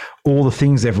organization and all the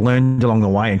things they've learned along the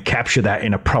way and capture that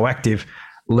in a proactive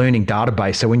learning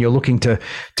database. So when you're looking to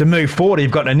move forward,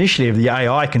 you've got an initiative, the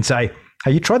AI can say,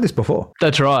 hey, you tried this before.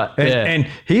 That's right. And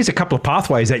here's a couple of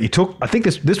pathways that you took. I think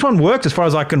this one worked as far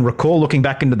as I can recall looking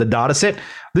back into the data set.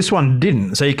 This one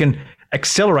didn't. So you can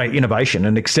accelerate innovation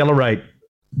and accelerate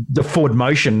the forward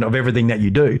motion of everything that you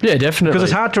do. Yeah, definitely. Because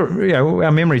it's hard to,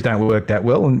 our memories don't work that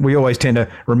well, and we always tend to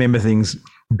remember things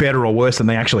better or worse than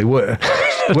they actually were.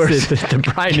 Whereas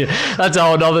the brain, that's a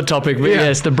whole other topic. But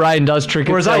yes, the brain does trick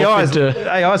itself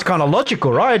into... AI is kind of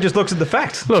logical, right? It just looks at the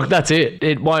facts. Look, that's it.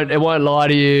 It won't lie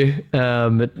to you.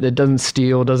 It doesn't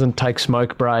steal, doesn't take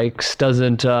smoke breaks,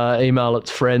 doesn't email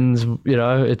its friends.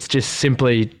 It's just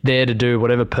simply there to do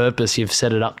whatever purpose you've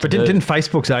set it up to do. But didn't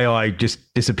Facebook's AI just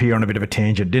disappear on a bit of a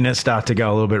tangent? Didn't it start to go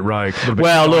a little bit rogue?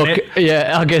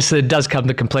 I guess it does come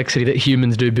the complexity that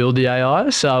humans do build the AI.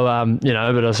 So,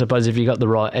 but I suppose if you got the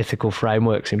right ethical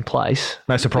frameworks in place.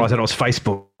 No surprise that it was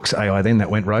Facebook's AI then that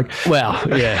went rogue. Well,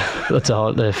 yeah,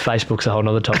 Facebook's a whole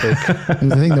other topic.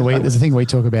 There's a thing we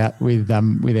talk about with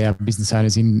our business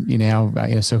owners in our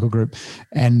inner circle group,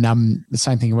 and the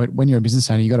same thing when you're a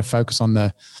business owner, you got to focus on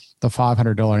the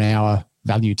 $500 an hour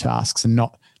value tasks and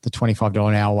not the $25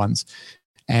 an hour ones.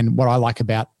 And what I like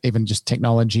about even just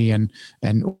technology and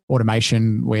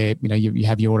automation, where you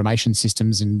have your automation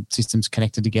systems and systems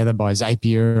connected together by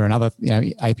Zapier and other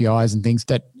APIs and things,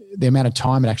 that the amount of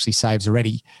time it actually saves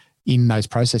already in those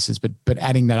processes. But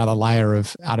adding that other layer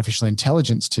of artificial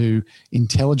intelligence to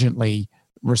intelligently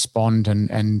respond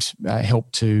and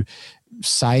help to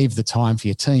save the time for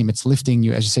your team, it's lifting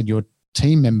you, as you said, your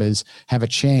team members have a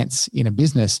chance in a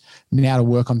business now to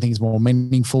work on things more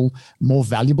meaningful, more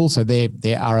valuable. So their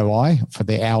ROI for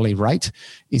their hourly rate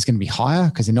is going to be higher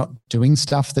because they're not doing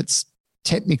stuff that's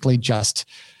technically just,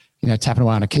 tapping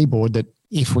away on a keyboard. That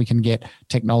if we can get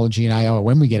technology and AI,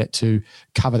 when we get it to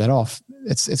cover that off,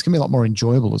 it's going to be a lot more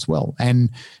enjoyable as well. And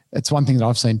it's one thing that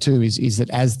I've seen too is that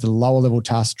as the lower level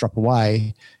tasks drop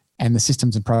away and the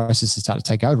systems and processes start to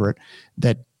take over it,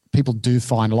 that people do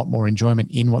find a lot more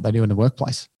enjoyment in what they do in the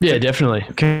workplace. Yeah, definitely.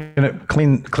 Can it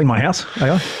clean my house,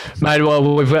 AI? Mate,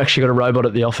 well, we've actually got a robot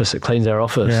at the office that cleans our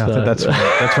office. Yeah, so. that's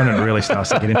when it really starts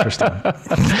to get interesting.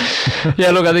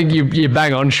 Yeah, look, I think you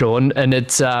bang on, Sean, and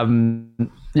it's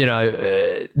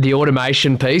the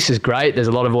automation piece is great. There's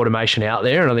a lot of automation out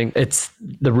there. And I think it's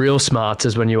the real smarts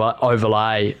is when you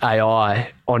overlay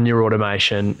AI on your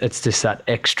automation, it's just that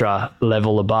extra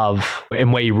level above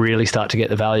and where you really start to get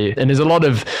the value. And there's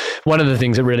one of the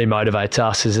things that really motivates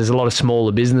us is there's a lot of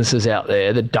smaller businesses out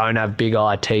there that don't have big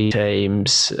IT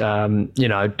teams,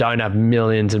 don't have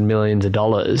millions and millions of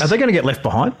dollars. Are they going to get left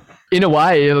behind? In a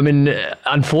way, I mean,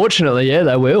 unfortunately, yeah,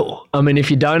 they will. I mean, if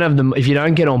you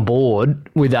don't get on board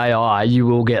with AI, you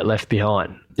will get left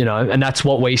behind, and that's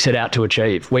what we set out to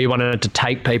achieve. We wanted to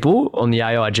take people on the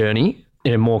AI journey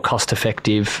in a more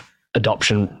cost-effective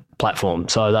adoption platform.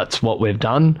 So that's what we've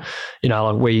done.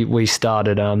 We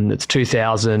started, it's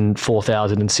 2,000,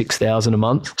 4,000 and 6,000 a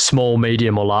month, small,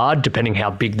 medium or large, depending how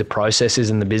big the process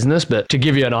is in the business. But to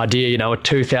give you an idea, a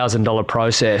 $2,000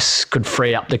 process could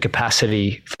free up the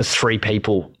capacity for 3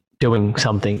 people doing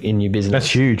something in your business.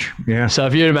 That's huge. Yeah. So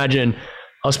if you imagine,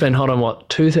 I'll spend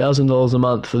 $2,000 a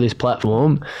month for this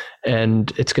platform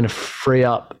and it's going to free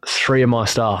up 3 of my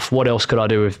staff. What else could I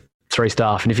do with 3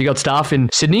 staff? And if you got staff in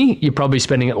Sydney, you're probably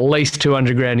spending at least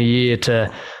 200 grand a year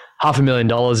to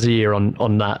 $500,000 a year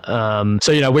on that.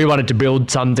 So, we wanted to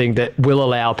build something that will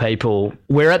allow people.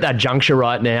 We're at that juncture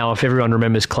right now. If everyone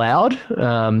remembers cloud,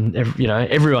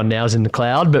 everyone now is in the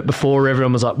cloud, but before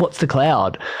everyone was like, what's the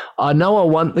cloud? I know I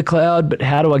want the cloud, but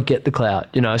how do I get the cloud?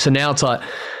 So now it's like,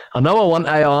 I know I want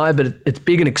AI, but it's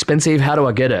big and expensive. How do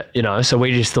I get it? So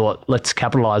we just thought, let's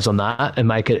capitalize on that and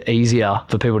make it easier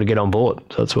for people to get on board.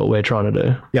 So that's what we're trying to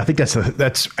do. Yeah, I think that's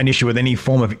an issue with any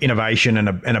form of innovation and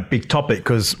a big topic,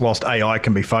 because whilst AI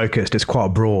can be focused, it's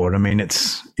quite broad. I mean,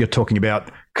 you're talking about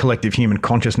collective human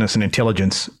consciousness and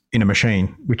intelligence in a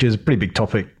machine, which is a pretty big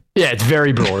topic. Yeah, it's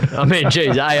very broad. I mean,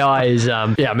 geez, AI is,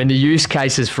 the use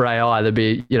cases for AI, there'd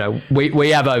be, we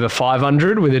have over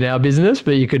 500 within our business,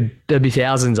 but there'd be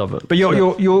thousands of it. But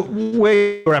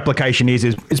where your application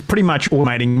is pretty much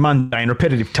automating mundane,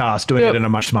 repetitive tasks, doing it in a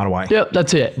much smarter way. Yep,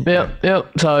 that's it.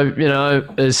 Yep. So,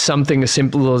 there's something as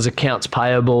simple as accounts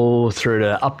payable through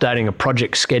to updating a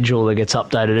project schedule that gets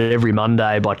updated every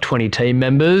Monday by 20 team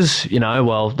members.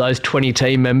 Those 20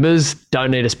 team members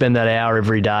don't need to spend that hour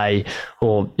every day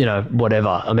or,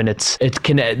 whatever. I mean, it's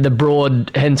the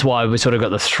broad, hence why we sort of got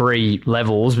the 3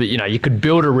 levels, but, you could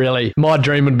build my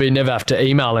dream would be never have to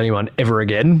email anyone ever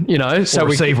again, so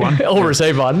receive one. Or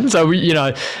receive one. So we've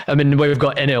got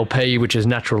NLP, which is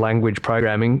natural language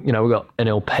programming. We've got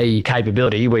NLP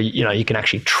capability where, you can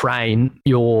actually train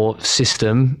your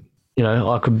system.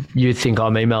 You'd think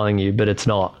I'm emailing you, but it's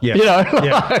not.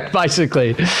 Yeah.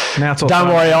 Basically. Now it's all don't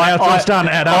worry, it's starting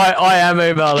to add up. I am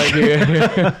emailing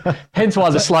you. hence why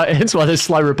there's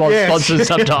slow responses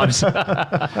sometimes.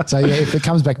 So if it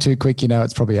comes back too quick,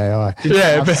 it's probably AI.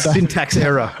 Yeah, syntax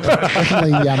error.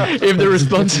 If the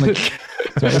response.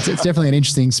 So it's definitely an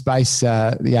interesting space,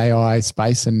 the AI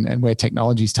space, and where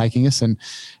technology is taking us, and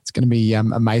it's going to be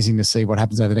amazing to see what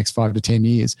happens over the next 5 to 10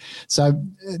 years. So,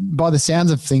 by the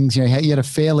sounds of things, you had a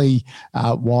fairly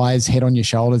wise head on your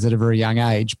shoulders at a very young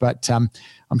age. But I'm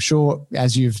sure,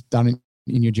 as you've done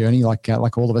in your journey, like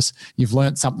all of us, you've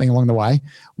learned something along the way.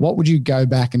 What would you go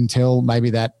back and tell maybe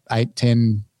that 8,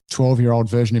 10, 12-year-old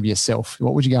version of yourself?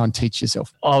 What would you go and teach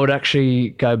yourself? I would actually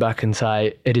go back and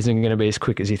say it isn't going to be as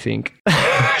quick as you think.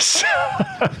 That's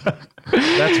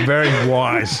very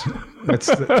wise.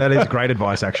 That is great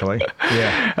advice, actually.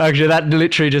 Yeah. Actually, that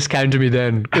literally just came to me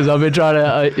then, because I've been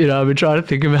trying to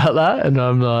think about that, and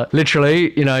I'm like,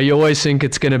 literally, you always think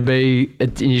it's going to be,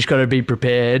 you just got to be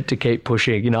prepared to keep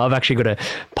pushing. I've actually got a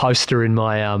poster in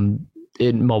my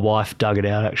my wife dug it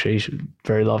out, actually. She's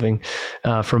very loving,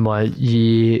 from my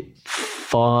year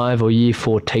 5 or year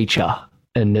 4 teacher.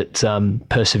 And it's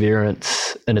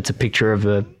perseverance, and it's a picture of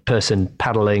a person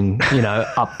paddling,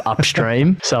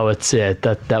 upstream. So it's,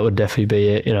 that would definitely be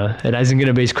it. It isn't going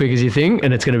to be as quick as you think,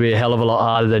 and it's going to be a hell of a lot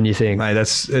harder than you think. Mate,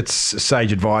 it's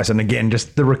sage advice. And again,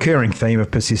 just the recurring theme of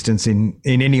persistence in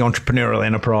any entrepreneurial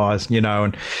enterprise,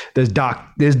 and there's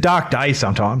dark days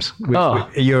sometimes.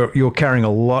 You're carrying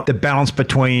a lot. The balance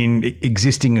between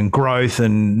existing and growth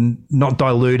and not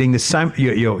diluting. There's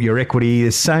your equity.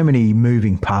 There's so many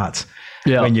moving parts.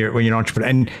 Yeah. When you're an entrepreneur,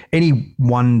 and any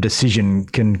one decision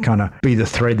can kind of be the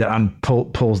thread that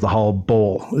pulls the whole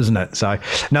ball, isn't it? So,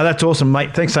 no, that's awesome,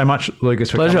 mate. Thanks so much,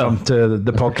 Lucas, for coming to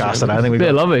the podcast today. I think we've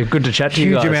got lovely. Good to chat to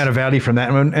you guys. Huge amount of value from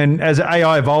that. And as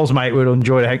AI evolves, mate, we'll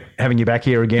enjoy having you back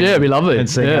here again. Yeah, it'd be lovely. And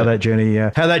seeing how that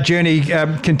journey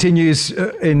continues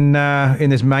in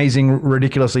this amazing,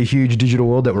 ridiculously huge digital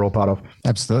world that we're all part of.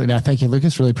 Absolutely. No, thank you,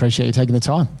 Lucas. Really appreciate you taking the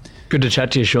time. Good to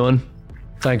chat to you, Sean.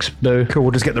 Thanks, Boo. Cool.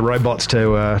 We'll just get the robots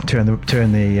to turn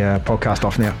the podcast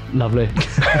off now. Lovely.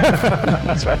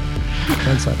 Thanks,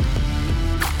 mate.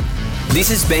 This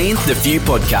has been The Few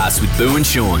Podcast with Boo and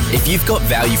Sean. If you've got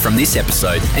value from this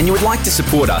episode and you would like to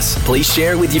support us, please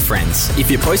share it with your friends.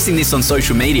 If you're posting this on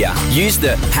social media, use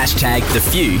the hashtag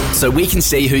 #TheFew so we can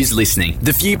see who's listening.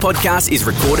 The Few Podcast is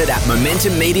recorded at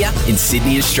Momentum Media in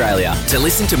Sydney, Australia. To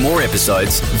listen to more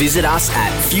episodes, visit us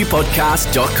at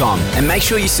fewpodcast.com and make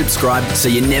sure you subscribe so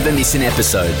you never miss an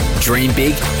episode. Dream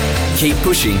big, keep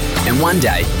pushing, and one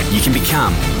day you can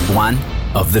become one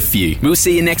of the few. We'll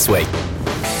see you next week.